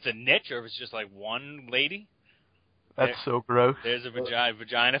don't know if it's a niche or if it's just like one lady. That's so gross. There's a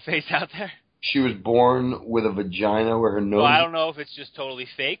vagina face out there. She was born with a vagina where her nose... Well, I don't know if it's just totally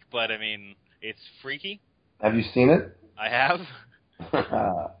fake, but I mean, it's freaky. Have you seen it? I have.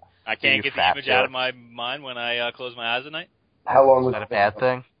 I can't get the image out of my mind when I close my eyes at night. How long was that a bad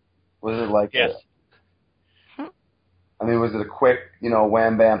thing? Was it like... Yes. Was it a quick,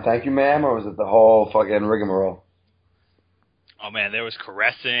 wham, bam, thank you, ma'am, or was it the whole fucking rigmarole? Oh, man, there was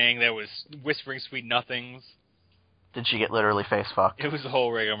caressing, there was whispering sweet nothings. Did she get literally face fucked? It was the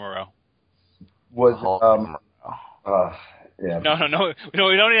whole rigmarole. Was yeah. No,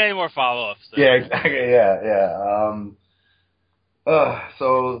 we don't need any more follow-ups. So. Yeah, exactly, yeah.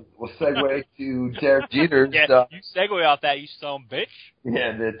 So we'll segue to Derek Jeter's... Yeah, you segue off that, you son of a bitch.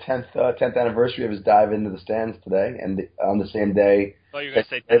 Yeah, the 10th anniversary of his dive into the stands today, and on the same day... Oh, you were going to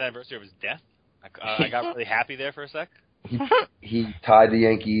say 10th anniversary of his death? I got really happy there for a sec. He tied the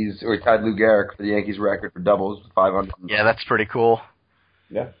Yankees, or he tied Lou Gehrig for the Yankees record for doubles, 500. Yeah, that's pretty cool.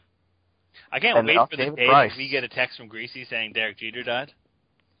 Yeah. I can't wait for the day that we get a text from Greasy saying Derek Jeter died.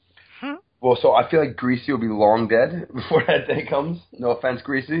 Well, so I feel like Greasy will be long dead before that day comes. No offense,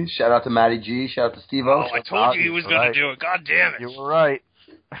 Greasy. Shout out to Matty G. Shout out to Steve-O. Oh, I told you he was going to do it. God damn it. You were right.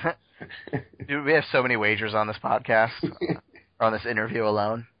 Dude, we have so many wagers on this podcast, or on this interview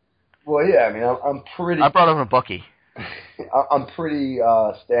alone. Well, yeah, I'm pretty... I brought over a bookie. I'm pretty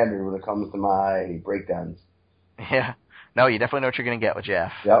standard when it comes to my breakdowns. Yeah. No, you definitely know what you're going to get with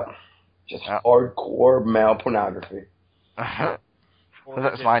Jeff. Yep. Just hardcore male pornography.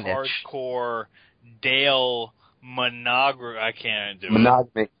 That's my niche. Hardcore Dale monogamy. I can't do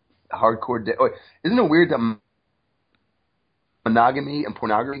monogamy. Hardcore Dale. Isn't it weird that monogamy and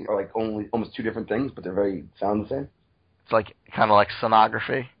pornography are like almost two different things, but they're sound the same? It's like kind of like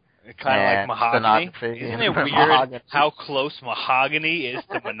sonography. Kind of like and mahogany. stenography Isn't and it weird mahogany. how close mahogany is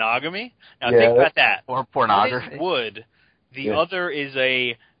to monogamy? Now Yeah, think about that. Or One pornography. is wood, the Yeah. other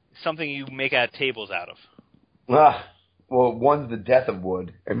is something you make out of tables out of. Well, one's the death of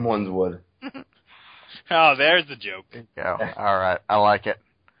wood, and one's wood. Oh, there's the joke. There you go. All right, I like it.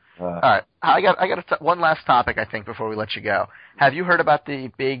 All Uh, right, I got one last topic, I think, before we let you go. Have you heard about the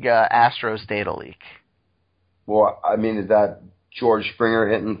big Astros data leak? well, I mean, is that George Springer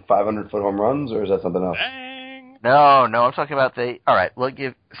hitting 500-foot home runs, or is that something else? Bang. No, I'm talking about all right, well,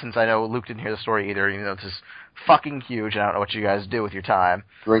 since I know Luke didn't hear the story either, even though this is fucking huge, and I don't know what you guys do with your time.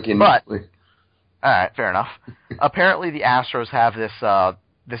 Drinking. But- All right, fair enough. Apparently, the Astros have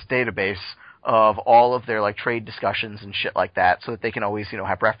this database of all of their like trade discussions and shit like that, so that they can always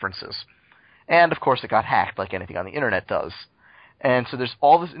have references. And of course, it got hacked like anything on the internet does. And so there's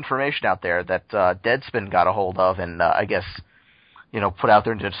all this information out there that Deadspin got a hold of, and I guess put out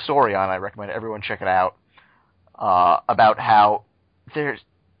there and did a story on. I recommend everyone check it out about how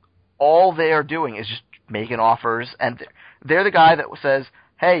all they are doing is just making offers, and they're the guy that says,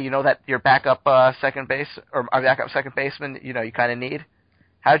 hey, that your backup second base or our backup second baseman, you kind of need.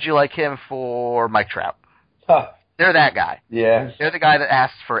 How'd you like him for Mike Trout? Huh. They're that guy. Yeah. They're the guy that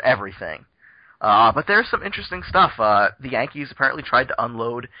asks for everything. But there's some interesting stuff. The Yankees apparently tried to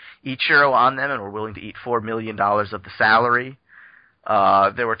unload Ichiro on them and were willing to eat $4 million of the salary.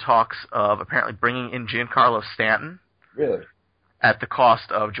 There were talks of apparently bringing in Giancarlo Stanton Really? at the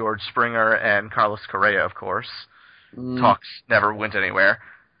cost of George Springer and Carlos Correa, of course. Talks never went anywhere.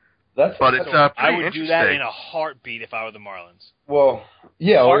 That's But it's I pretty would do that interesting. in a heartbeat if I were the Marlins. well,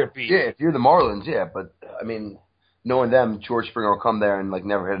 yeah, Heartbeat. yeah. If you're the Marlins, yeah, but I mean, knowing them, George Springer will come there and like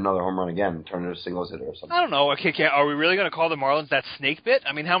never hit another home run again, and turn it into a singles hitter or something. I don't know. Okay, are we really going to call the Marlins that snake bit?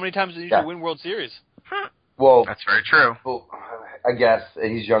 I mean, how many times did they usually win World Series? Well, That's very true. well, I guess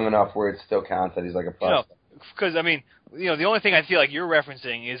he's young enough where it still counts that he's like a prospect. Because I mean, the only thing I feel like you're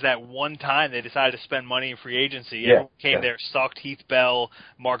referencing is that one time they decided to spend money in free agency. Yeah, Everyone came yeah. there, sucked Heath Bell,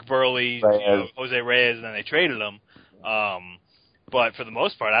 Mark Burley, Reyes. Jose Reyes, and then they traded him. But for the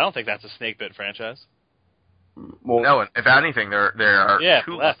most part, I don't think that's a snake bit franchise. Well, No, if anything, they are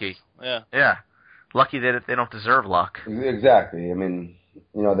too less. lucky. Yeah. Yeah, lucky that they don't deserve luck. exactly. I mean,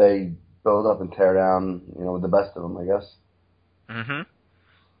 they build up and tear down, with the best of them, I guess. Mm-hmm.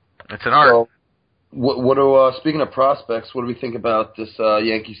 It's an art. So, what do speaking of prospects, what do we think about this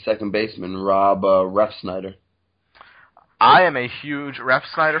Yankees second baseman, Rob Refsnyder? I am a huge Ref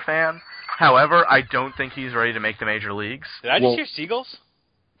Snyder fan. However, I don't think he's ready to make the major leagues. Did I just hear seagulls?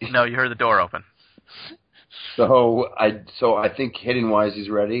 No, you heard the door open. So I think hitting wise he's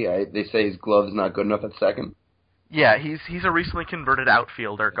ready. They say his glove is not good enough at second. Yeah, he's a recently converted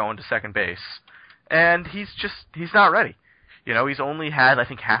outfielder going to second base, and he's not ready. He's only had I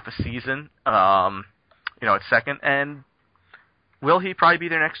think half a season, at second, and will he probably be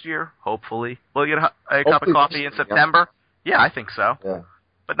there next year? Hopefully. Will he get a cup of Hopefully coffee in next year, September? Yeah, I think so, Yeah.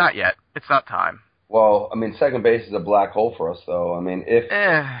 but not yet. It's not time. Well, I mean, second base is a black hole for us, though. I mean,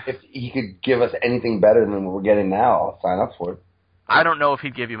 if he could give us anything better than what we're getting now, I'll sign up for it. I don't know if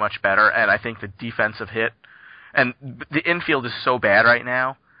he'd give you much better, and I think the defensive hit and the infield is so bad right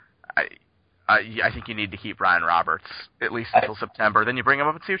now. I think you need to keep Ryan Roberts at least until September. Then you bring him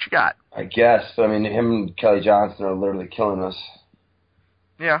up and see what you got. I guess. But, I mean, him and Kelly Johnson are literally killing us.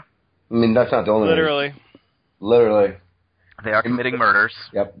 Yeah, I mean, that's not the only Literally. Literally. they are committing murders.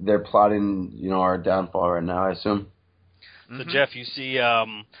 Yep, they're plotting, our downfall right now, I assume. So Jeff, you see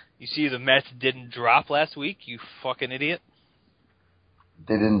the Mets didn't drop last week. You fucking idiot.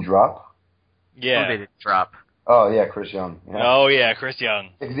 They didn't drop? Yeah. They didn't drop. Oh, yeah, Chris Young. Yeah. Oh yeah, Chris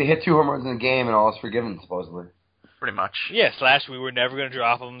Young. Because he hit 2 home runs in the game and all is forgiven, supposedly. Pretty much. Yeah, / we were never going to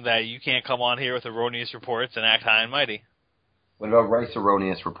drop him. That you can't come on here with erroneous reports and act high and mighty. What about Rice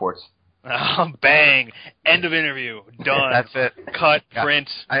erroneous reports? Bang! End of interview. Done. That's it. Cut. Yeah. Print.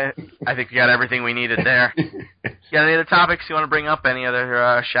 I think we got everything we needed there. You got any other topics you want to bring up? Any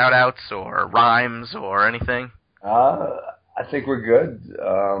other shout-outs or rhymes or anything? I think we're good.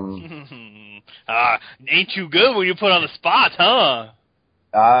 Ain't you good when you put on the spot, huh?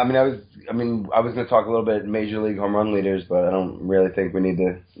 I was going to talk a little bit Major League home run leaders, but I don't really think we need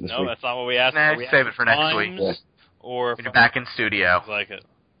to this No, week. that's not what we asked. Nah, for. We save asked it for next week. rhymes Or When you're back in studio. like it.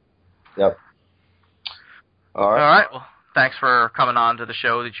 Yep. All All right. right. Well, thanks for coming on to the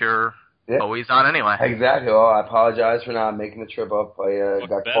show that you're Yeah. always on anyway. Exactly. Well, I apologize for not making the trip up. I Look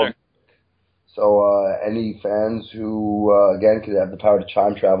got better. called. So any fans who, again, could have the power to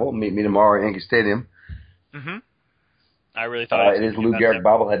time travel, meet me tomorrow at Yankee Stadium. Mm-hmm. I really thought It is Lou Gehrig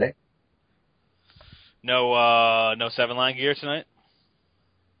bobblehead day. No 7-line gear tonight.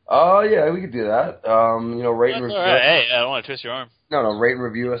 Oh, yeah, we could do that. Rate and That's review all right. us. Hey, I don't want to twist your arm. No, rate and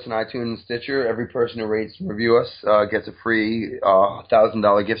review us on iTunes and Stitcher. Every person who rates and review us gets a free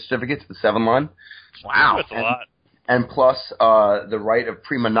 $1,000 gift certificate to the 7 Line. Wow. That's a lot. And plus the right of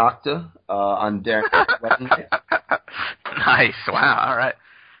prima nocta on Darren wedding night. Nice. Wow. All right.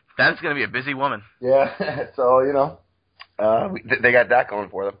 That's going to be a busy woman. Yeah, so, they got that going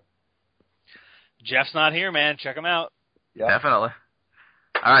for them. Jeff's not here, man. Check him out. Yep. Definitely.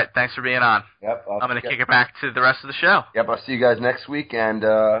 All right. Thanks for being on. Yep. I'm going to kick it back to the rest of the show. Yep, I'll see you guys next week. And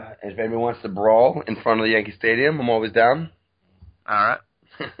if anybody wants to brawl in front of the Yankee Stadium, I'm always down. All right.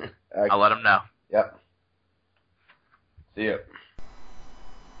 I'll let them know. Yep. See ya.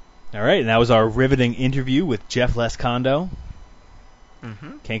 All right, and that was our riveting interview with Jeff Lescondo.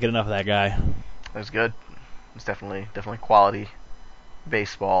 Mm-hmm. Can't get enough of that guy. It was good. It's definitely quality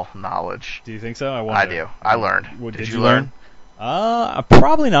baseball knowledge. Do you think so? I do. I learned. Did you learn?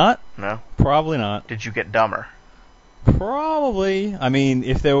 Probably not. No. Probably not. Did you get dumber? Probably. I mean,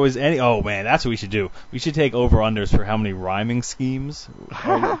 if there was any... Oh, man, that's what we should do. We should take over-unders for how many rhyming schemes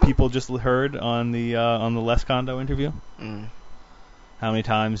people just heard on the Lescondo interview. Mm. How many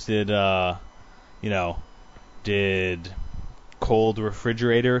times did cold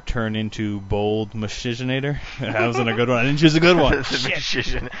refrigerator turn into bold machiginator? That wasn't a good one. I didn't choose a good one.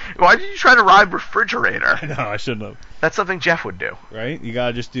 Shit. Why did you try to rhyme refrigerator? No, I shouldn't have. That's something Jeff would do. Right? You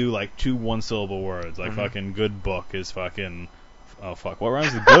gotta just do like 2 one-syllable words. Like fucking good book is fucking... Oh, fuck. What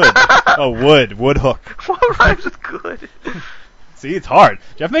rhymes with good? Oh, wood. Wood hook. What rhymes with good? See, it's hard.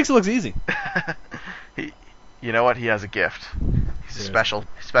 Jeff makes it look easy. You know what? He has a gift. He's a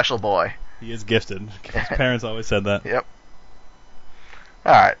special boy. He is gifted. His parents always said that. Yep.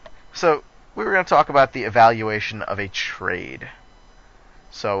 All right. So we were going to talk about the evaluation of a trade.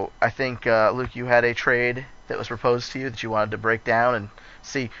 So I think, Luke, you had a trade that was proposed to you that you wanted to break down and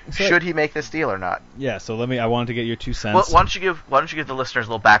see should he make this deal or not. Yeah. So I wanted to get your 2 cents. Well, why don't you give the listeners a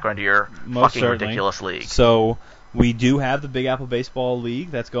little background to your fucking ridiculous league? So we do have the Big Apple Baseball League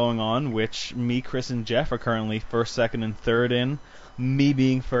that's going on, which me, Chris, and Jeff are currently first, second, and third in. Me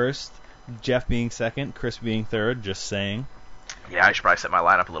being first, Jeff being second, Chris being third. Just saying. Yeah, I should probably set my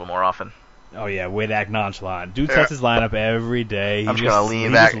lineup a little more often. Oh, yeah, way to act nonchalant. Dude sets his lineup every day. I'm just going to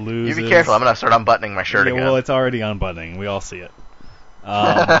lean back. You be careful. I'm going to start unbuttoning my shirt again. Well, it's already unbuttoning. We all see it. So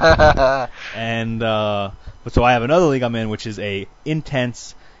I have another league I'm in, which is a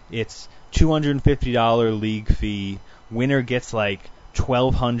intense. It's $250 league fee. Winner gets like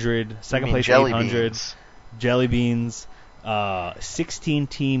 $1,200. Second place $800. Jelly beans.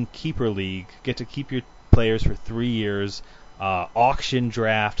 16-team keeper league. Get to keep your players for 3 years. Auction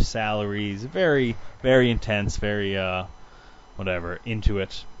draft salaries. Very, very intense. Very into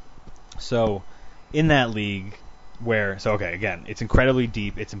it. So in that league. Again, it's incredibly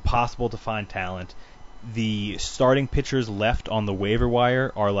deep. It's impossible to find talent. The starting pitchers left on the waiver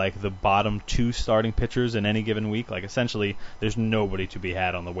wire are like the bottom 2 starting pitchers in any given week. Like, essentially, there's nobody to be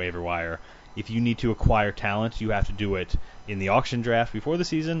had on the waiver wire. If you need to acquire talent, you have to do it in the auction draft before the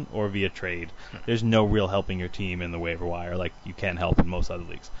season or via trade. There's no real helping your team in the waiver wire like you can help in most other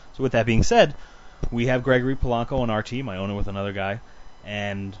leagues. So with that being said, we have Gregory Polanco on our team. I own it with another guy.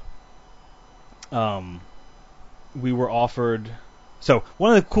 And we were offered... So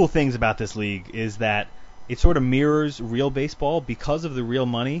one of the cool things about this league is that it sort of mirrors real baseball because of the real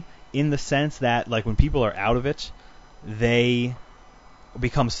money, in the sense that like when people are out of it, they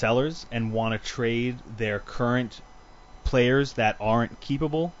become sellers and want to trade their current players that aren't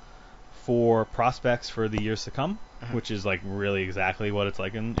keepable for prospects for the years to come, which is like really exactly what it's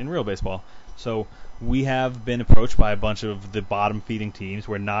like in real baseball. So we have been approached by a bunch of the bottom feeding teams.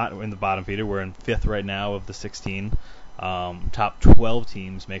 We're not in the bottom feeder. We're in 5th right now of the 16. Top 12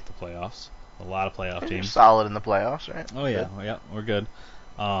 teams make the playoffs. A lot of playoff teams. You're solid in the playoffs, right? Oh, yeah. Good. Yeah, we're good.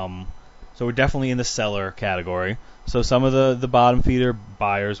 So we're definitely in the seller category. So some of the bottom feeder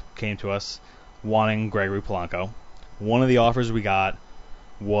buyers came to us wanting Gregory Polanco. One of the offers we got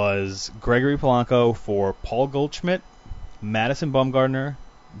was Gregory Polanco for Paul Goldschmidt, Madison Bumgarner,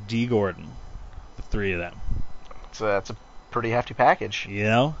 D. Gordon. The 3 of them. So that's a pretty hefty package. You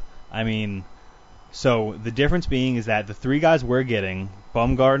know? I mean... So the difference being is that the 3 guys we're getting,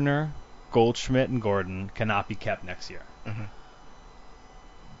 Bumgarner, Goldschmidt, and Gordon, cannot be kept next year. Mm-hmm.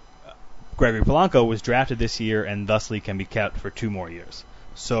 Gregory Polanco was drafted this year and thusly can be kept for 2 more years.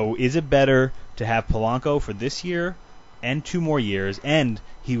 So is it better to have Polanco for this year and 2 more years? And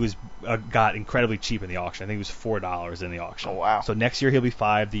he was got incredibly cheap in the auction. I think it was $4 in the auction. Oh, wow. So next year he'll be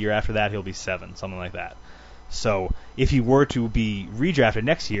 $5. The year after that he'll be $7, something like that. So if he were to be redrafted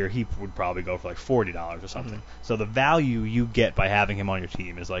next year, he would probably go for like $40 or something. Mm-hmm. So the value you get by having him on your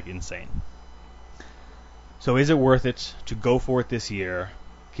team is like insane. So is it worth it to go for it this year,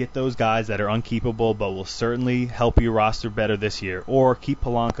 get those guys that are unkeepable but will certainly help your roster better this year, or keep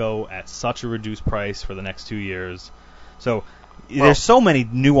Polanco at such a reduced price for the next 2 years? So there's so many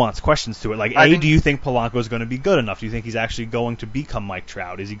nuanced questions to it. Like, do you think Polanco is going to be good enough? Do you think he's actually going to become Mike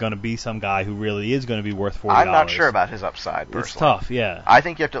Trout? Is he going to be some guy who really is going to be worth $40? I'm not sure about his upside, personally. It's tough, yeah. I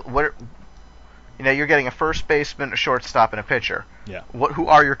think you have to... you're getting a first baseman, a shortstop, and a pitcher. Yeah. Who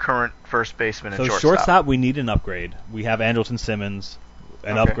are your current first baseman and so shortstop? Shortstop, we need an upgrade. We have Andrelton Simmons.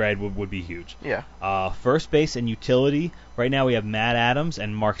 An upgrade would be huge. Yeah. First base and utility, right now we have Matt Adams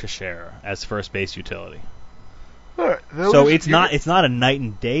and Mark Teixeira as first base utility. So it's not a night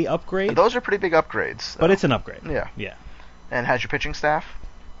and day upgrade. Those are pretty big upgrades, though. But it's an upgrade. Yeah. Yeah. And how's your pitching staff?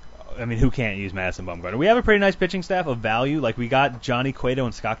 I mean, who can't use Madison Bumgarner? We have a pretty nice pitching staff of value. Like, we got Johnny Cueto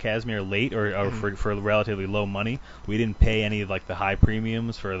and Scott Kazmir late, or for relatively low money. We didn't pay any of like the high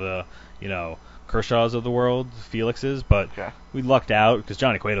premiums for the Kershaws of the world, Felixes, but we lucked out because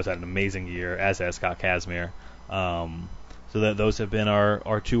Johnny Cueto's had an amazing year, as has Scott Kazmir. So that those have been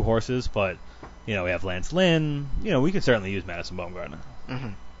our two horses, but we have Lance Lynn. We could certainly use Madison Bumgarner. Mm-hmm.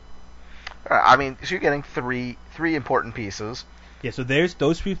 I mean, so you're getting three important pieces. Yeah, so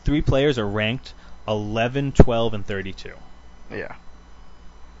those three players are ranked 11, 12, and 32. Yeah.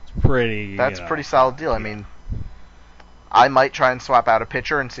 It's pretty... That's a pretty solid deal. I mean, I might try and swap out a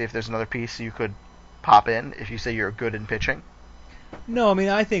pitcher and see if there's another piece you could pop in if you say you're good in pitching. No, I mean,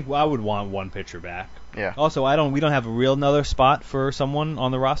 I think I would want one pitcher back. Yeah. Also, we don't have a real another spot for someone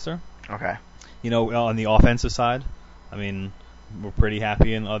on the roster. Okay. On the offensive side, I mean, we're pretty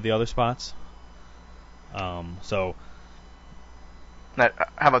happy in the other spots. So... Now,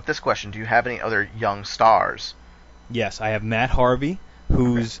 how about this question? Do you have any other young stars? Yes, I have Matt Harvey,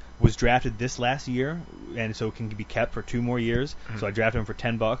 was drafted this last year, and so can be kept for 2 more years. Mm-hmm. So I drafted him for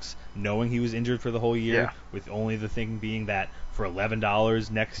 $10, knowing he was injured for the whole year, with only the thing being that for $11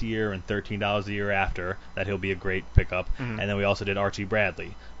 next year and $13 the year after, that he'll be a great pickup. Mm-hmm. And then we also did Archie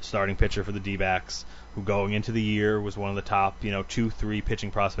Bradley, starting pitcher for the D-backs, who going into the year was one of the top 2-3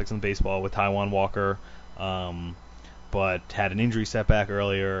 pitching prospects in baseball with Taijuan Walker. But had an injury setback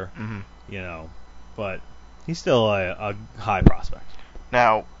earlier, but he's still a high prospect.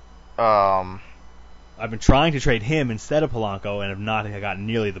 Now, I've been trying to trade him instead of Polanco and have not gotten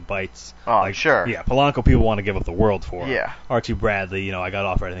nearly the bites. Oh, sure. Yeah, Polanco people want to give up the world for. Yeah. Archie Bradley, I got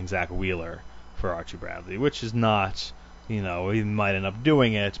offered, I think, Zach Wheeler for Archie Bradley, which is not, he might end up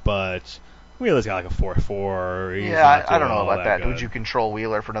doing it, but Wheeler's got like a 4.4. Yeah, I don't know about that. Would you control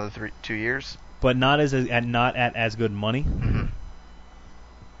Wheeler for another 2 years? But not at as good money. Mm-hmm.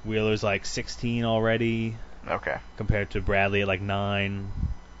 Wheeler's like 16 already. Okay. Compared to Bradley at like 9.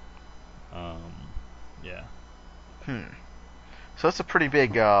 Yeah. So that's a pretty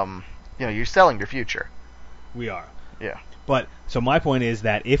big. You're selling your future. We are. Yeah. But so my point is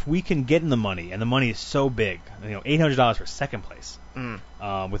that if we can get in the money, and the money is so big, $800 for second place, with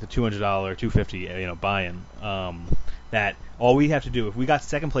a $200, $250, buy-in, that all we have to do, if we got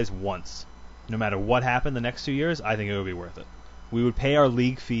second place once, no matter what happened the next 2 years, I think it would be worth it. We would pay our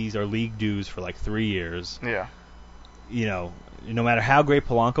league fees, our league dues for like 3 years. Yeah. No matter how great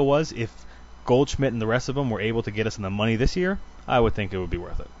Polanco was, if Goldschmidt and the rest of them were able to get us in the money this year, I would think it would be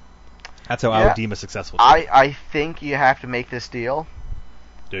worth it. That's how I would deem a successful trade. I think you have to make this deal.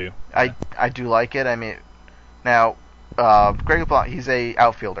 Do you? I do like it. I mean, now, Greg LeBlanc, he's a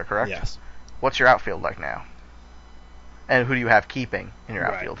outfielder, correct? Yes. What's your outfield like now? And who do you have keeping in your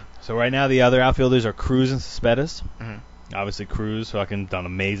outfield? So right now the other outfielders are Cruz and Cespedes. Mm-hmm. Obviously Cruz fucking done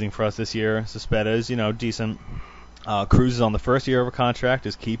amazing for us this year. Cespedes, decent. Cruz is on the first year of a contract,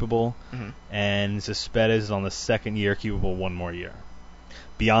 is keepable. Mm-hmm. And Cespedes is on the second year, keepable 1 more year.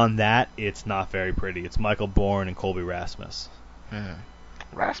 Beyond that, it's not very pretty. It's Michael Bourne and Colby Rasmus.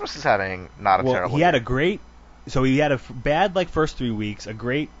 Mm-hmm. Rasmus is having not a terrible year. He had a bad first 3 weeks, a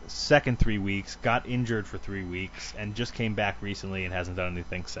great second 3 weeks, got injured for 3 weeks, and just came back recently and hasn't done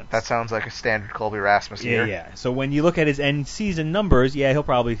anything since. That sounds like a standard Colby Rasmus year. Yeah. So when you look at his end season numbers, he'll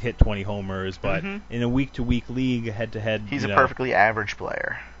probably hit 20 homers, but in a week-to-week league, head-to-head, he's a perfectly average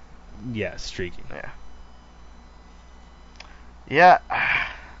player. Yeah, streaky. Yeah. Yeah.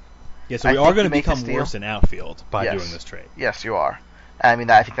 Yeah, so we are going to become worse in outfield by doing this trade. Yes, you are. I mean,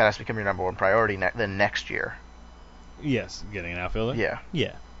 I think that has to become your number one priority then next year. Yes, getting an outfielder?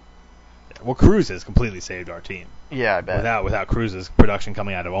 Yeah. Well, Cruz has completely saved our team. Yeah, I bet. Without Cruz's production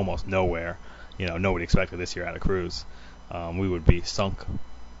coming out of almost nowhere, nobody expected this year out of Cruz, we would be sunk.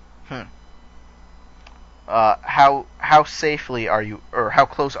 how safely are you, or how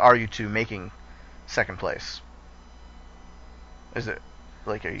close are you to making second place? Is it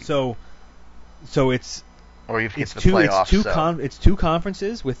like, are you, So it's or you've hit it's the two playoffs? it's two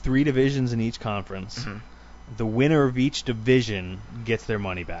conferences with 3 divisions in each conference. Mm-hmm. The winner of each division gets their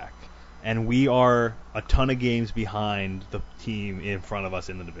money back, and we are a ton of games behind the team in front of us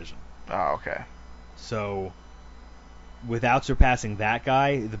in the division. Oh, okay. So without surpassing that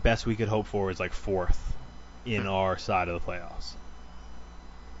guy, the best we could hope for is like 4th in our side of the playoffs.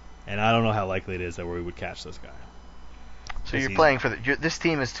 And I don't know how likely it is that we would catch this guy. So you're playing for this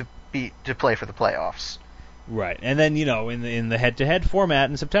team is to play for the playoffs. Right. And then, in the head-to-head format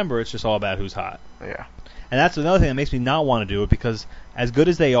in September, it's just all about who's hot. Yeah. And that's another thing that makes me not want to do it, because as good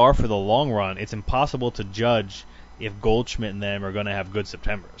as they are for the long run, it's impossible to judge if Goldschmidt and them are going to have good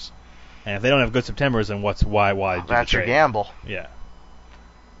Septembers. And if they don't have good Septembers, then why do the That's your trade? gamble. Yeah.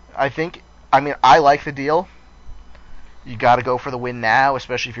 I like the deal. You got to go for the win now,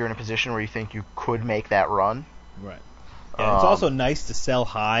 especially if you're in a position where you think you could make that run. Right. Yeah, it's also nice to sell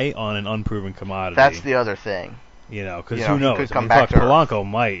high on an unproven commodity. That's the other thing. Because who knows? He could come back to Polanco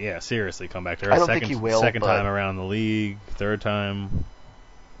might, seriously come back to Earth. I don't think he will. Second time around the league, third time.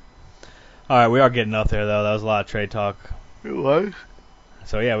 All right, we are getting up there, though. That was a lot of trade talk. It was.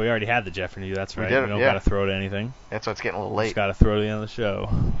 So, yeah, we already had the Jeff interview. That's right. We don't got to throw to anything. That's why it's getting a little late. Just got to throw to the end of the show.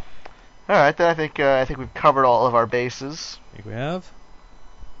 All right, then I think we've covered all of our bases. I think we have.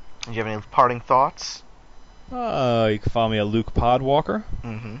 Do you have any parting thoughts? You can follow me at Luke Podwalker.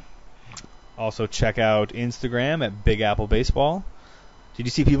 Mm-hmm. Also, check out Instagram at Big Apple Baseball. Did you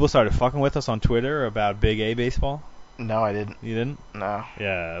see people started fucking with us on Twitter about Big A Baseball? No, I didn't. You didn't? No.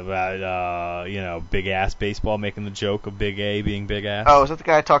 Yeah, about, Big Ass Baseball, making the joke of Big A being Big Ass. Oh, is that the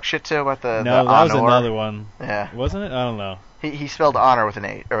guy I talked shit to about the No, that was another one. Yeah. Wasn't it? I don't know. He spelled honor with an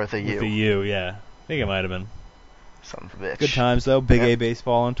A, or with a U. With a U, yeah. I think it might have been. Son of a bitch. Good times, though. Big A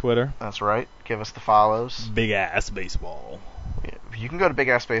Baseball on Twitter. That's right. Give us the follows. Big Ass Baseball. You can go to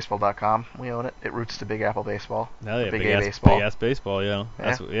bigassbaseball.com. We own it. It roots to Big Apple Baseball. Hell yeah, Big A Baseball. Big Ass Baseball, yeah.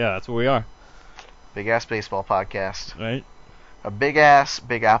 That's what we are. Big Ass Baseball Podcast. Right. A Big Ass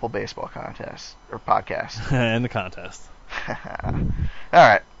Big Apple Baseball contest. Or podcast. And the contest.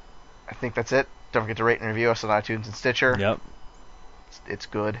 Alright. I think that's it. Don't forget to rate and review us on iTunes and Stitcher. Yep. It's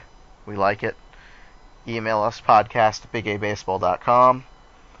good. We like it. Email us, podcast at bigabaseball.com.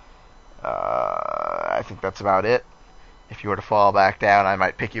 I think that's about it. If you were to fall back down, I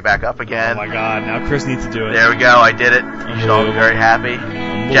might pick you back up again. Oh my god, now Chris needs to do it. There we go, I did it. You should all be very happy.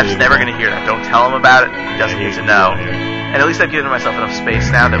 Jeff's never going to hear that. Don't tell him about it. He doesn't need to know. And at least I've given myself enough space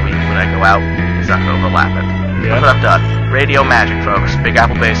now that when I go out, it's not going to overlap it. Yeah. That's what I've done. Radio Magic, folks. Big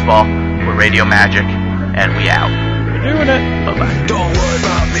Apple Baseball. We're Radio Magic. And we out. We're doing it. Bye-bye. Don't worry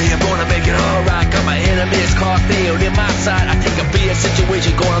about me, I'm gonna make it alright. Got my enemies caught nailed in my side. I think I'll be a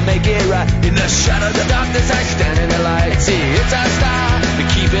situation, gonna make it right. In the shadow of the darkness, I stand in the light. See, it's our style to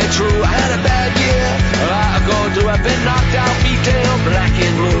keep it true. I had a bad year, a while ago too. I've been knocked out, beat down, black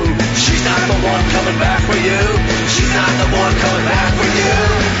and blue. She's not the one coming back for you. She's not the one coming back for you.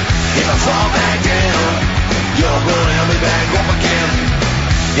 If I fall back down, you're gonna help me back up again.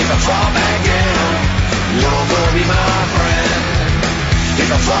 If I fall back down, you're gonna be my friend.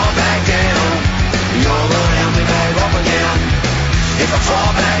 If I fall back down, you're gonna help me back up again. If I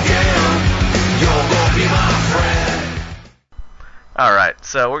fall back down, you're gonna be my friend. Alright,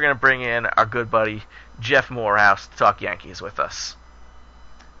 so we're going to bring in our good buddy Jeff Morehouse to talk Yankees with us.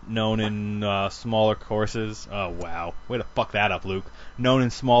 Known in smaller courses. Oh, wow. Way to fuck that up, Luke. Known in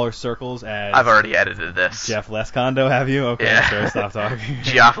smaller circles as... I've already edited this. Jeff Lescondo, have you? Okay, Yeah. sorry, stop talking.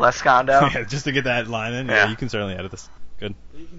 Geoff Lescondo. Yeah, just to get that line in. Yeah, you can certainly edit this. Good.